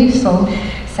 It's a new song,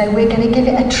 so we're going to give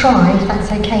it a try, if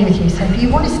that's okay with you. So if you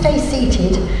want to stay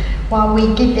seated while we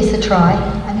give this a try,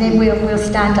 and then we'll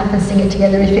stand up and sing it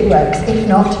together if it works. If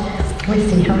not, we'll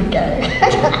see how we go.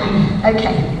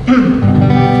 Okay.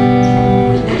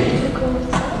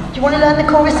 Do you want to learn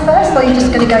the chorus first, or are you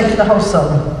just going to go for the whole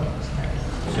song?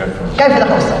 Go for the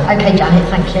whole song. Okay, Janet,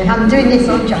 thank you. I'm doing this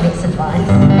on Janet's advice.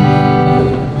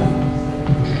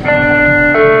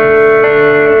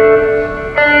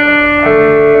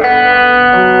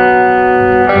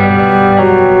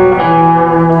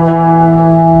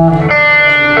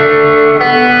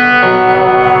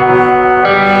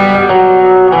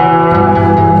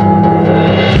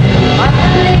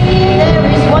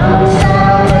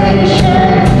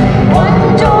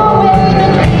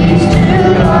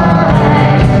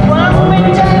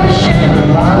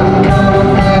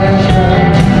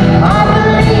 I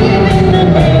believe in the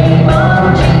name of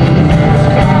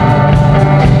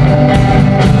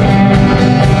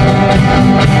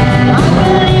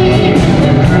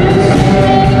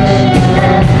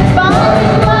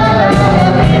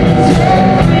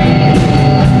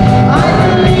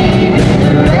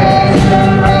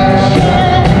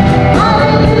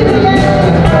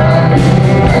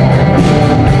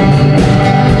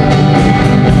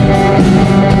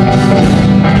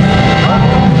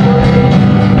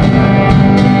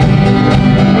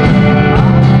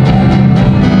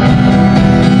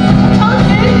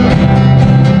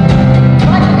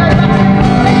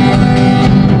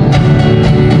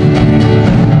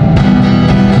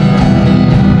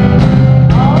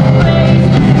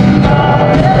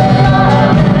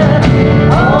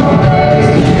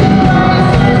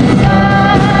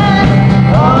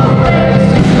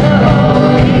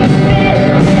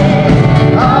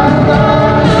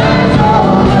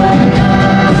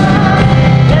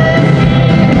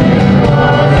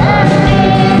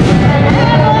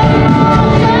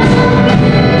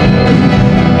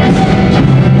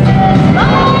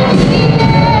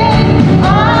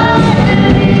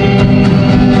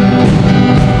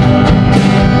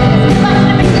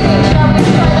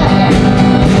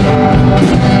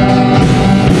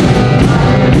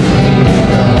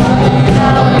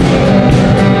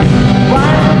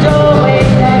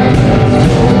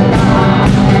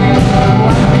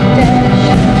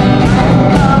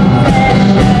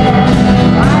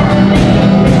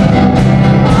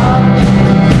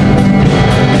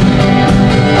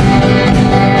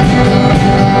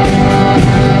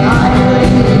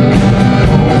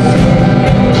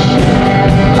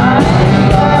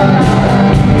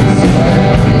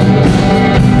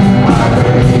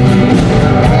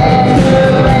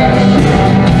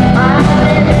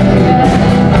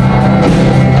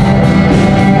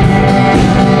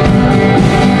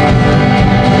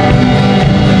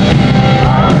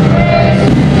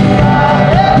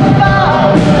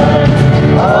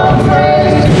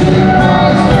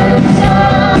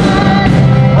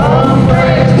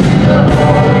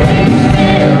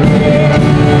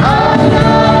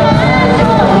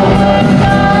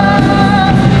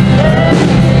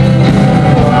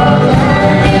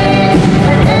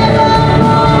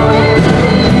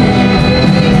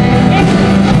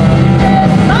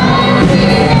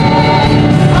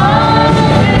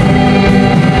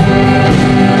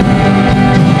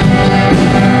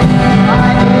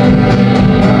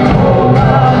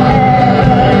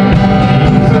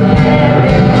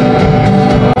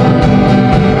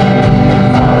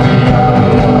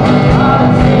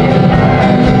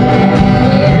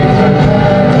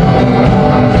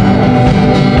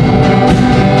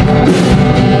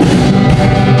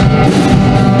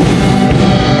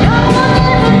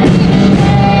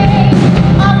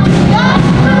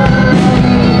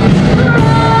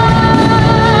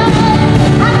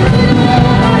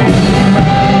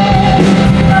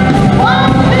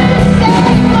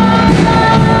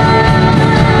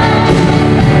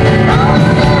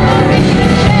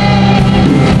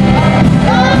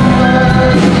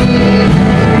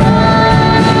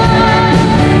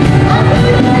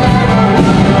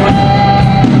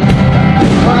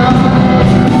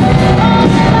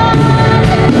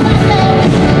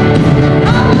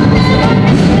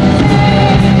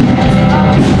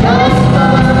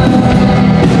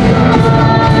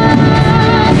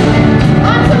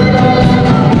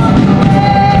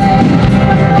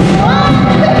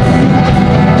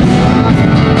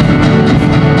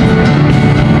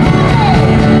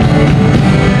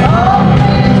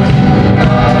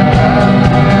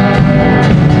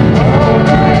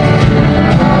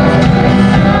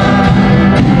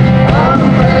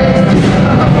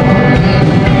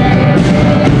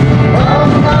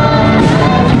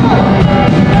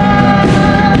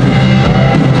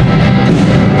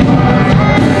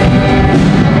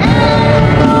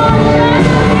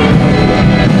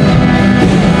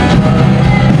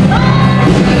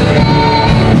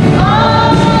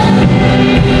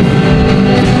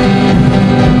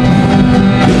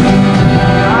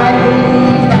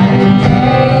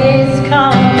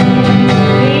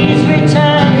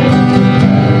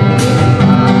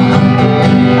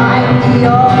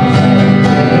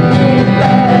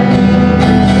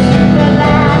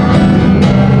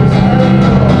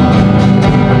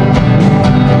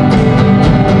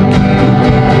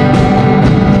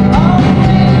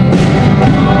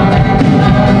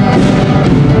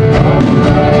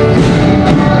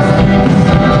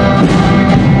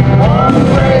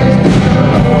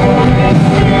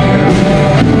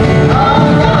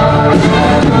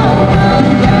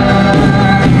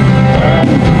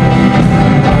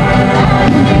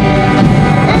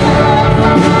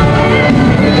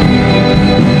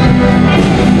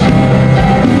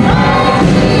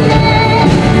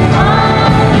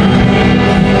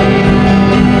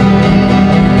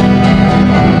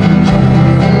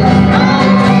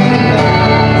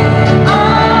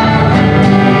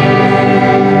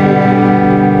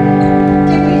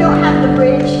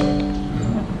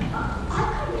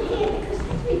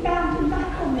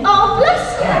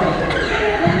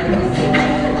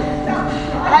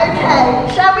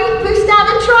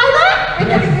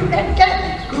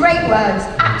words,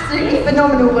 absolutely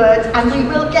phenomenal words, and we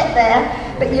will get there,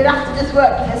 but you'll have to just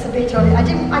work with us a bit on it.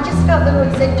 I just felt the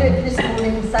Lord said do it this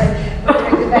morning, so we're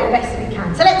doing the very best we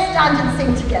can. So let's stand and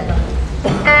sing together.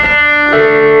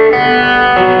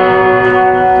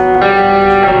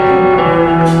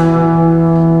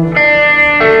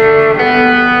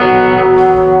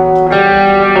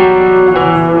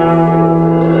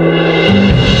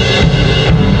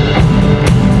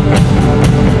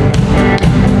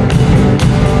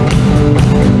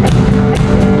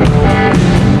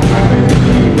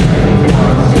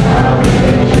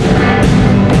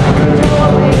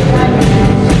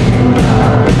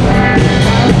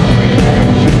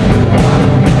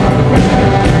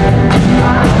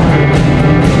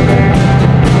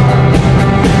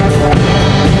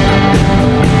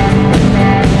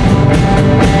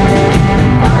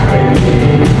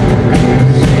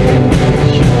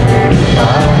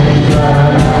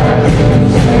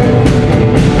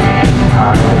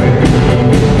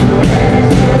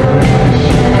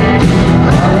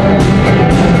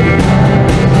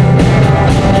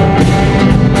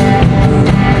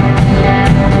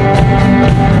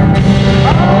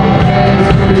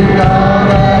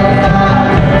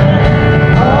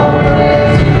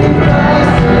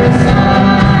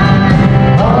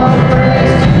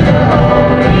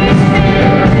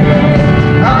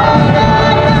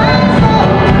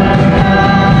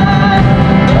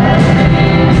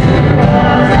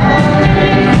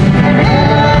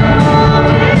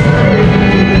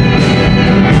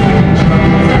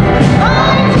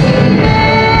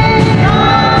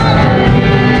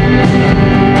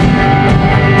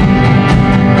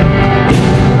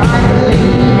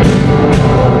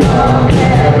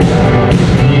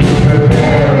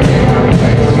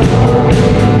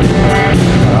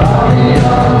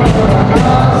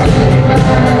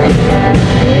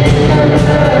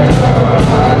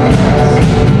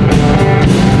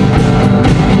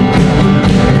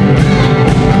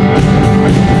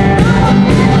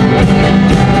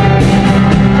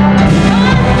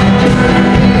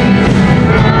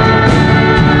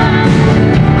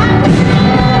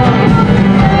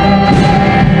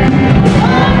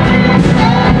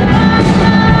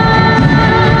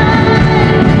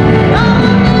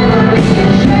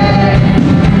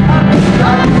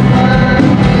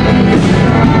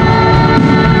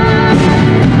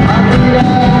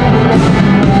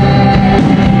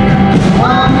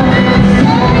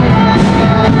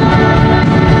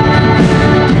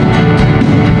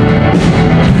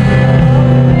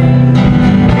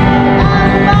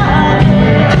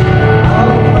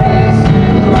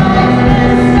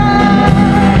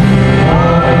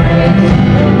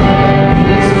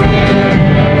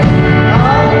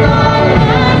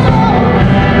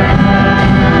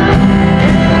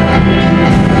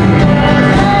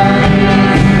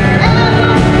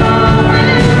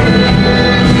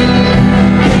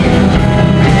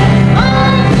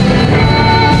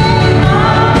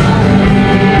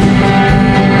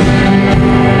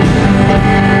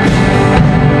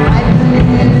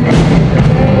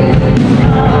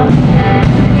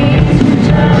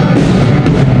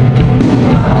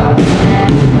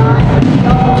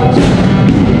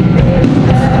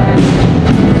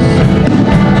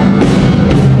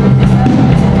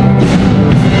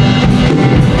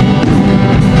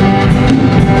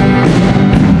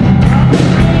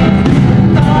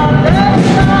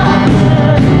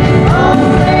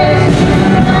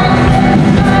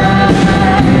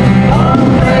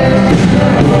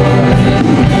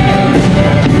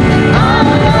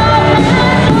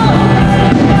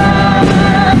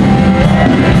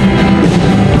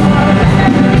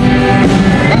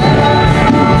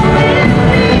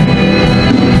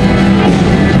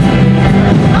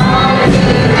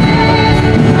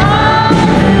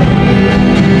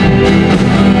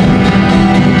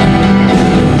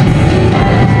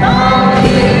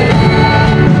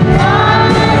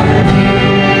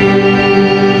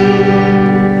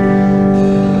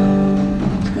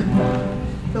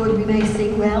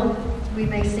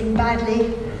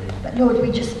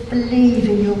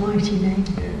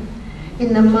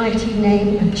 In the mighty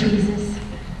name of Jesus,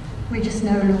 we just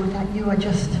know, Lord, that you are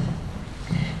just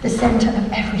the centre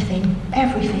of everything,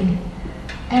 everything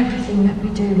that we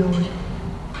do, Lord.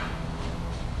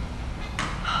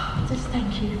 Just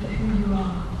thank you for who you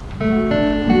are.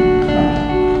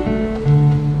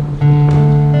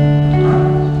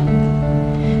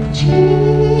 Jesus.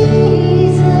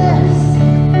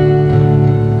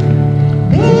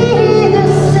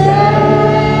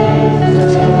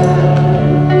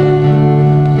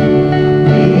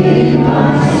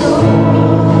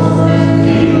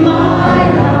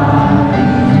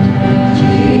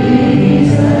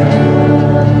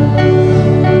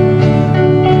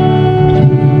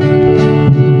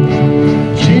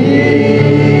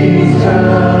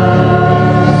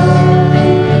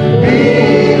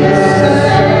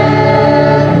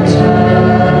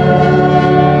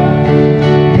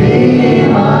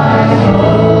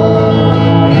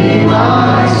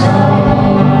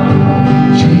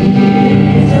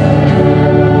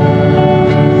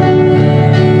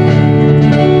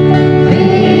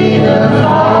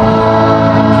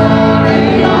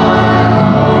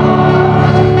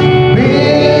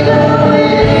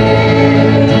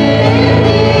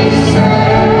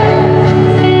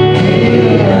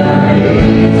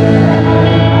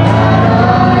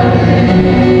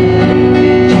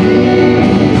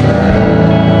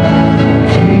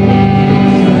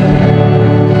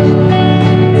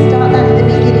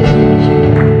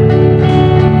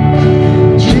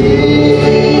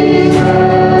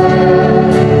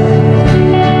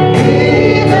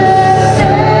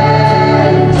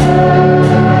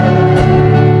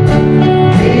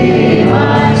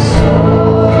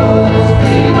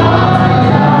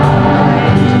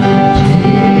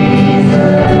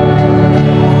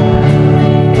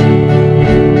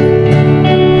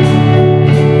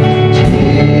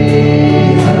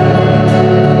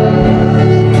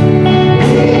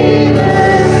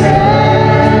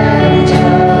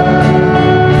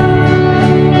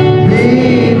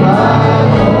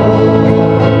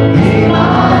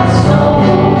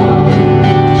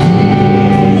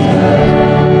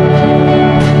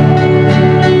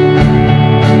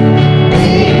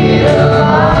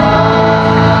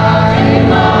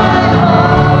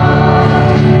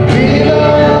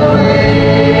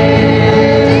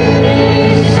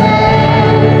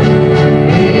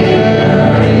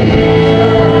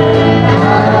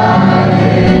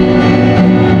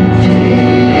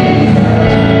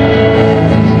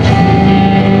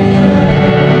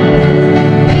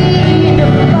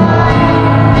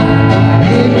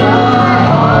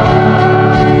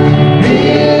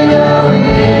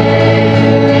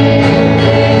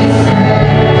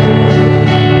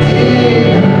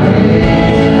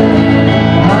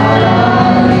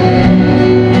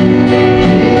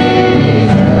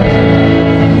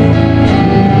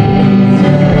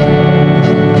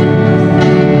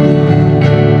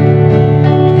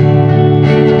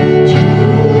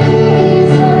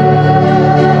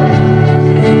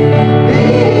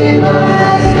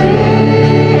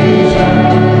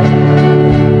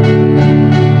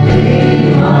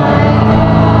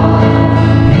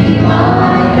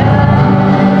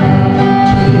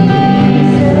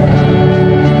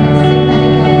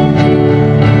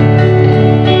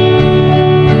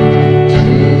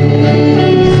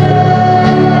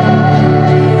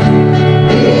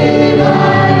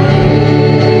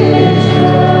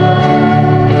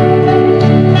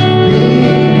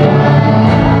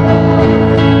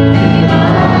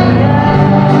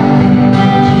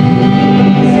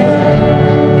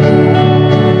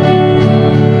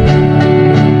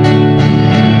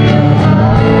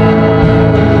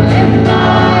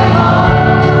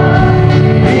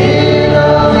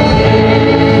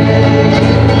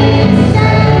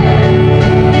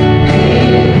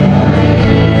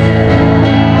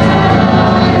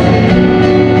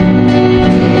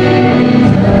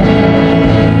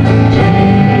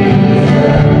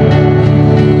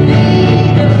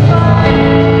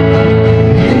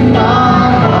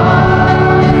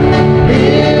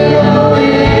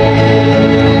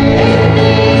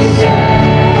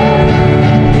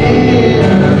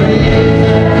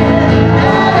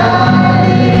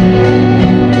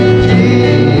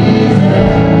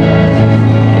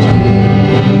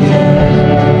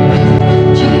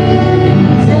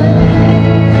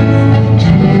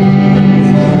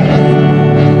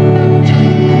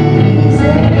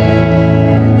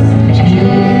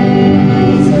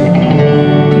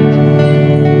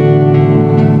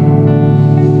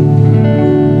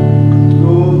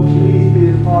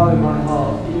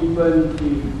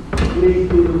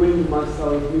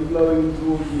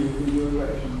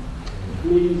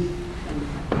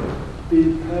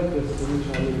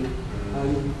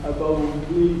 God,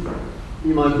 please be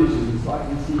my vision so I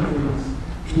can see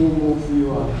things more and more for you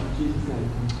are. In Jesus'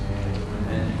 name.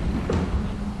 Amen.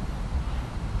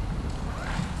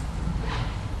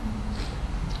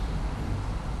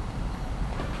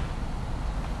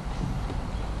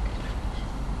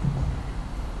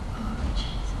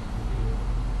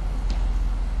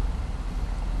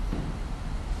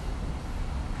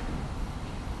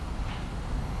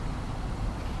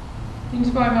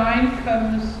 Into my mind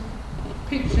comes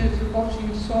pictures of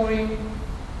watching soaring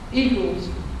eagles.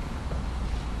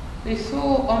 They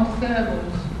soar on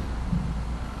thermals.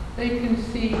 They can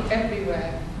see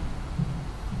everywhere.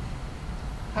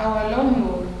 How I long,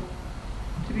 Lord,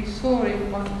 to be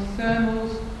soaring on the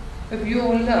thermals of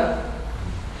your love,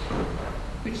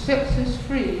 which sets us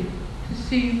free to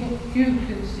see what you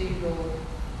can see, Lord.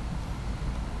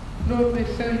 Lord,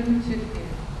 we're so limited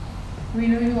here. We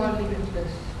know you are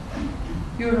limitless.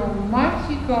 You're an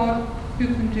almighty God who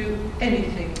can do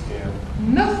anything. Yeah.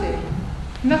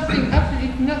 Nothing,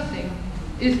 absolutely nothing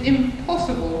is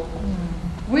impossible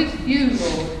with you,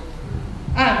 Lord.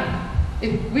 And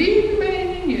if we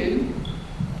remain in you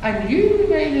and you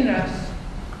remain in us,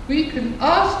 we can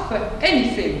ask for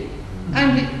anything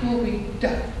and it will be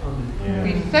done. Yeah.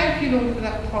 We thank you, Lord, for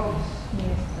that promise.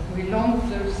 Yes. And we long for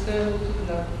those thermals of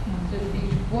love to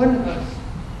each one of us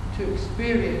to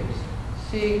experience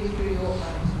seeing through your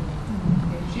eyes.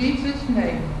 In Jesus'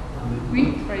 name,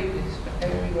 we pray this for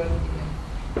everyone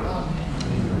here.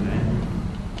 Amen.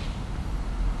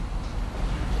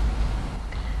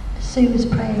 Sue was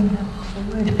praying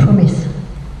the word promise.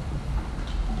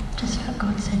 Just felt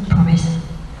God said promise.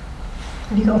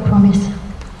 Have you got a promise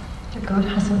that God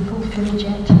hasn't fulfilled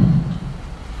yet?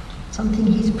 Something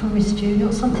He's promised you,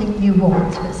 not something you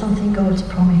want, but something God's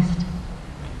promised.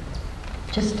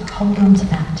 Just hold on to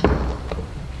that.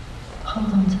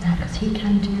 Hold on to that, because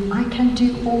I can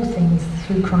do all things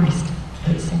through Christ,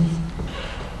 it says.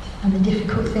 And the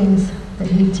difficult things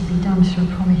that need to be done through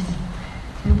promise.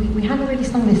 And we haven't really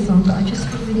sung this song, but I just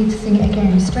thought we need to sing it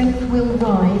again. Strength will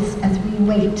rise as we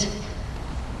wait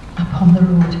upon the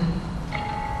Lord.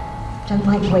 Don't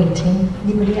like waiting.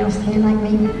 Anybody else here like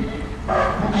me?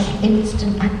 Like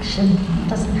instant action. It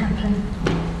doesn't happen.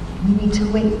 We need to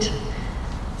wait.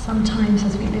 Sometimes,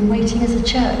 as we've been waiting as a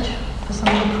church, for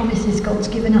some of the promises God's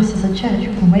given us as a church,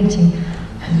 we've been waiting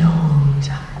a long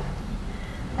time.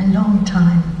 A long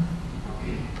time.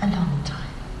 A long time.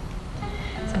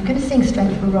 So I'm going to sing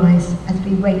Strength Will Rise as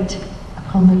we wait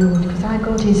upon the Lord, because our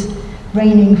God is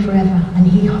reigning forever and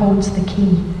He holds the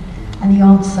key and the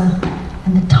answer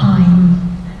and the time,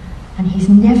 and He's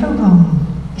never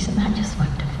wrong. Isn't that just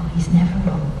wonderful? He's never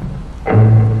wrong.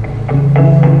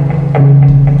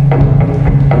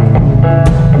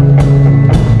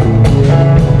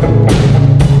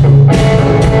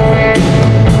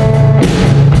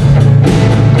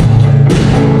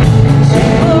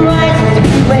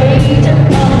 Wait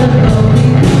upon the Lord.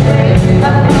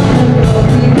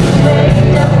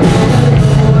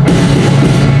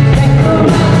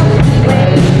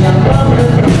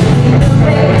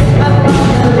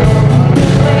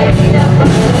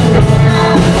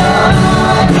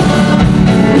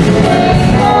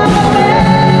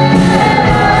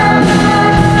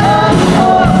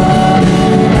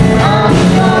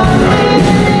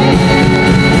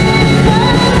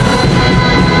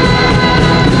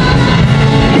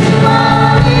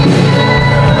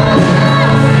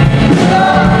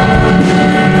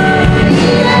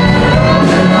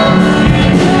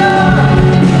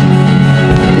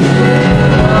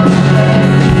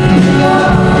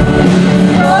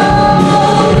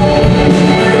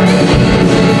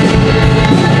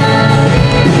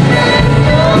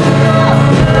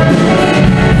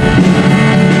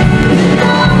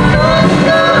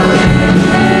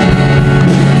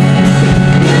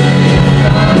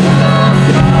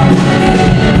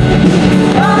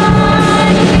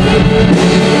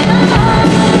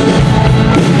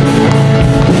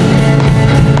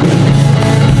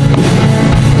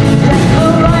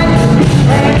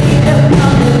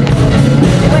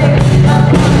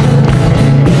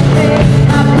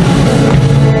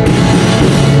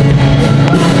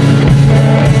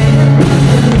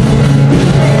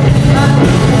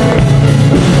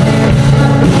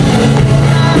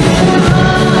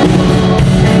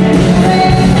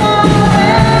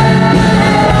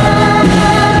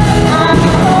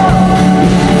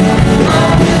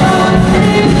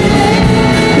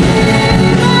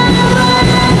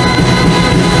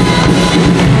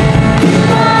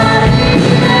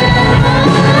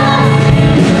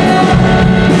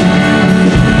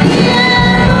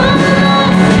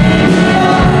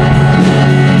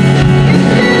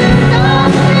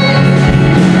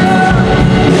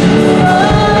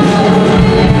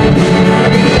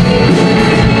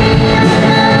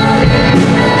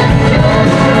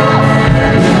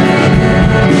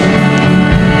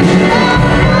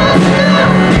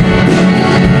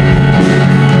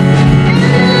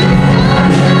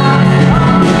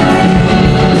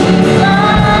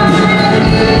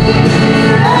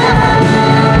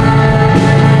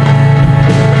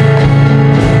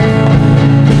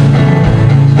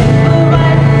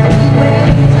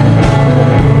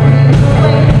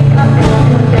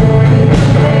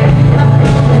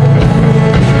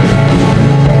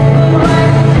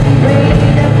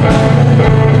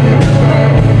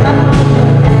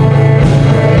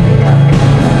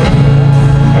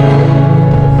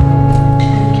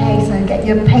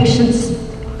 patience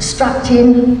strapped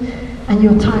in and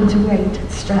your time to wait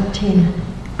strapped in.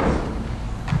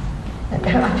 I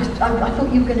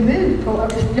thought you were going to move, or I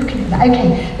was looking at that. Okay,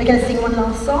 we're going to sing one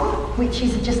last song, which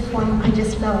is just one I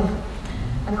just love.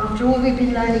 And after all we've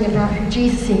been learning about who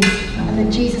Jesus is, and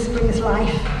that Jesus brings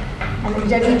life, and that we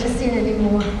don't need to sin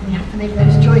anymore, we have to make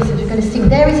those choices. We're going to sing,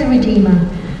 There is a Redeemer,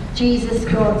 Jesus,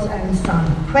 God's own Son,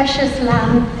 precious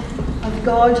Lamb of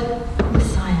God,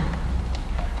 Messiah,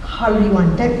 Holy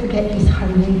One. Don't forget He's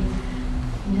holy.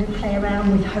 You don't play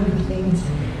around with holy things.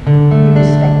 You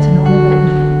respect and honour them.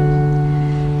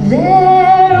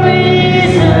 There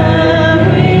is a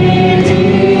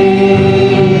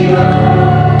Redeemer,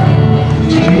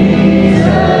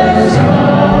 Jesus,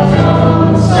 God's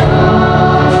own Son,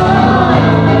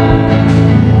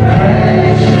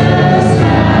 precious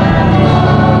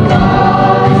Lamb of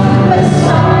God,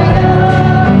 Messiah, Holy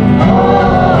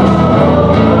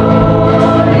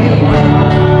One. Thank you, oh my God, for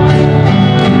giving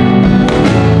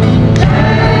us your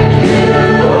Son and leading your Spirit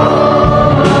till the work on earth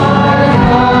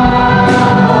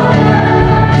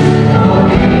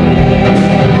is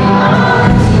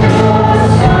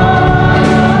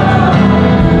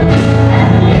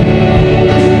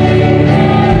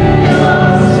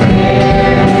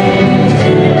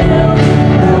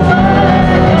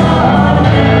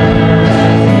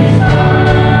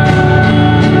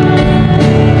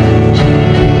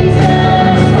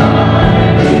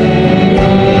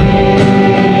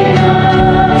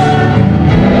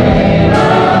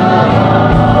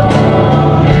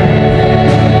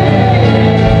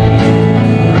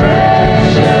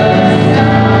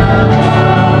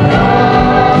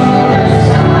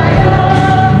my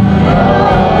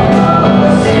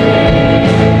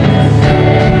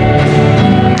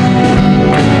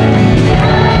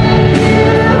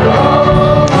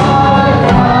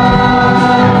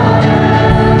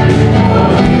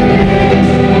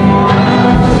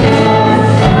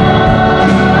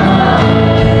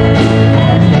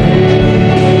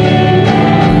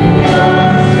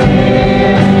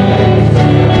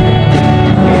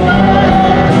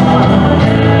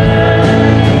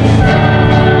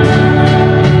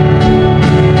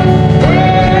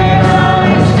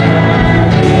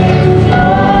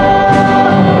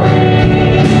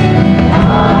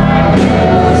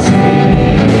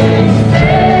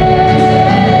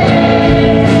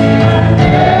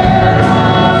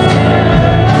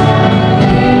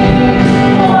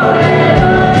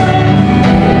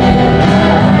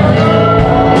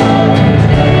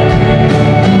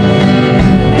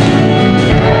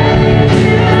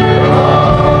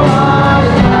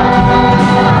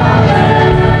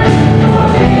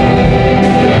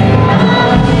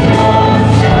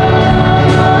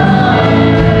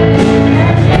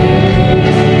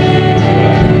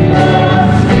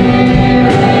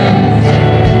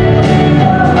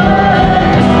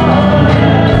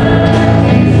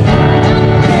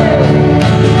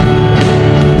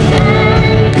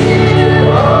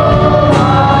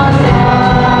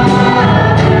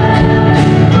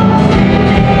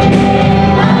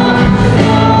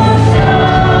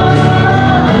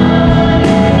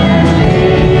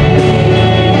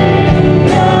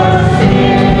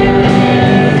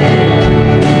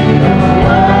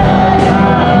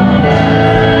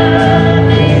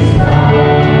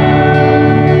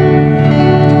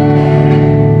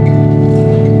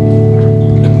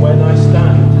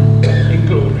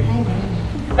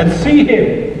and see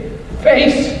him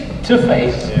face to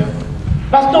face.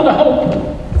 That's not a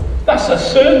hope, that's a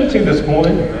certainty this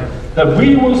morning, that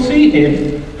we will see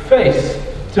him face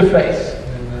to face.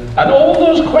 And all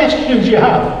those questions you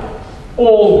have will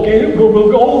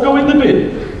all go in the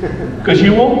bin, because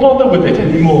you won't bother with it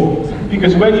anymore.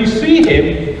 Because when you see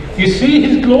him, you see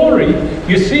his glory,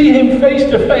 you see him face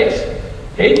to face.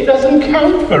 It doesn't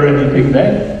count for anything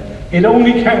then. It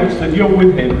only counts that you're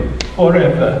with him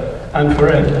forever and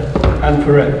forever and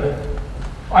forever.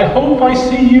 I hope I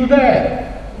see you there.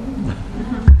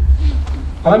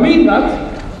 I mean that.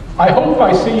 I hope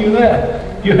I see you there.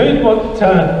 You heard what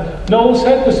Noel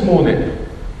said this morning.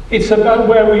 It's about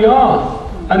where we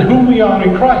are and who we are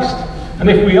in Christ. And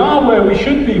if we are where we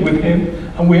should be with him,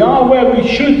 and we are where we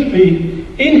should be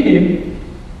in him,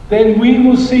 then we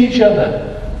will see each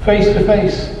other face to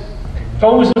face. It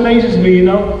always amazes me, you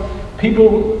know,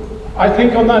 people, I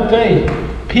think on that day,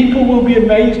 people will be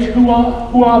amazed who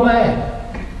are there.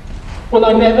 Well,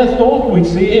 I never thought we'd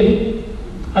see him.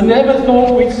 I never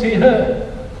thought we'd see her.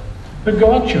 But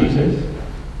God chooses.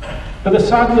 But the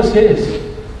sadness is,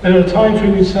 there are times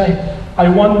when you say, I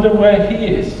wonder where he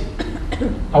is.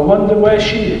 I wonder where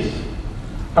she is.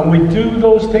 And we do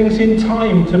those things in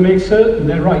time to make certain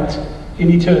they're right in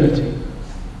eternity.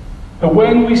 But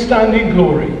when we stand in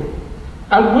glory,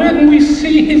 and when we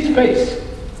see his face,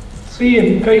 see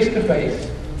him face to face,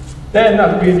 then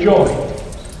that'll be a joy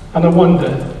and a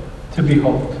wonder to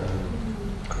behold.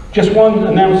 Just one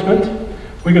announcement.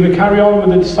 We're going to carry on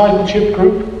with the discipleship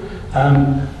group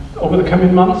over the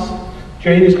coming months.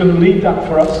 Jane is going to lead that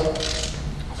for us.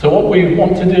 So what we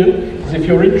want to do is, if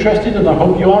you're interested, and I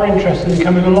hope you are interested in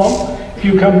coming along, if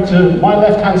you come to my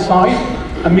left-hand side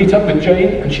and meet up with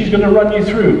Jane, and she's going to run you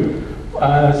through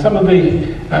some of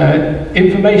the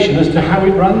information as to how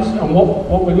it runs and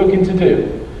what we're looking to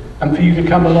do. And for you to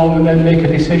come along and then make a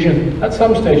decision at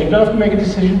some stage. You don't have to make a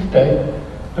decision today,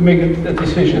 but make a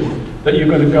decision that you're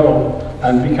going to go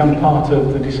and become part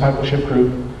of the discipleship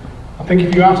group. I think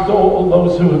if you asked all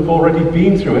those who have already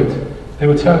been through it, they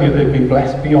will tell you they've been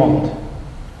blessed beyond.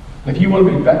 And if you want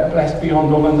to be blessed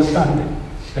beyond all understanding,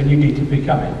 then you need to be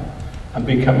coming and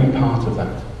becoming part of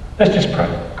that. Let's just pray.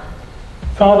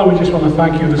 Father, we just want to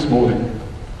thank you this morning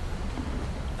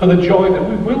for the joy that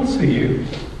we will see you.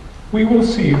 We will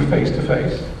see you face to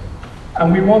face.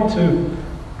 And we want to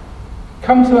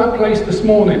come to that place this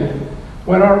morning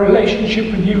where our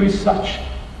relationship with you is such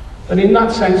that in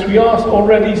that sense we are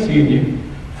already seeing you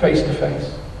face to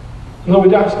face. Lord,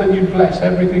 we ask that you bless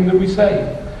everything that we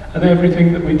say and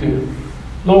everything that we do.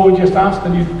 Lord, we just ask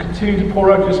that you continue to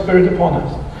pour out your Spirit upon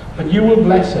us, that you will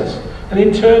bless us, and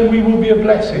in turn we will be a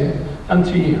blessing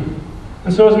unto you.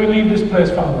 And so as we leave this place,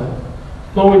 Father,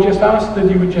 Lord, we just ask that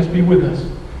you would just be with us.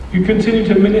 You continue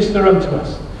to minister unto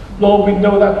us. Lord, we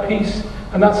know that peace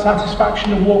and that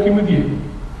satisfaction of walking with you.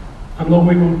 And Lord,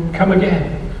 we will come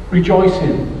again,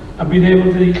 rejoicing and being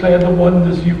able to declare the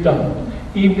wonders you've done,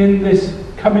 even in this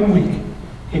coming week,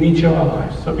 in each of our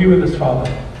lives. So be with us,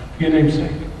 Father, for your name's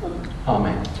sake.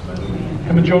 Amen.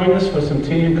 Come and join us for some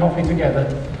tea and coffee together,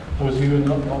 those of you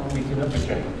who are not meeting up with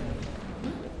Jane.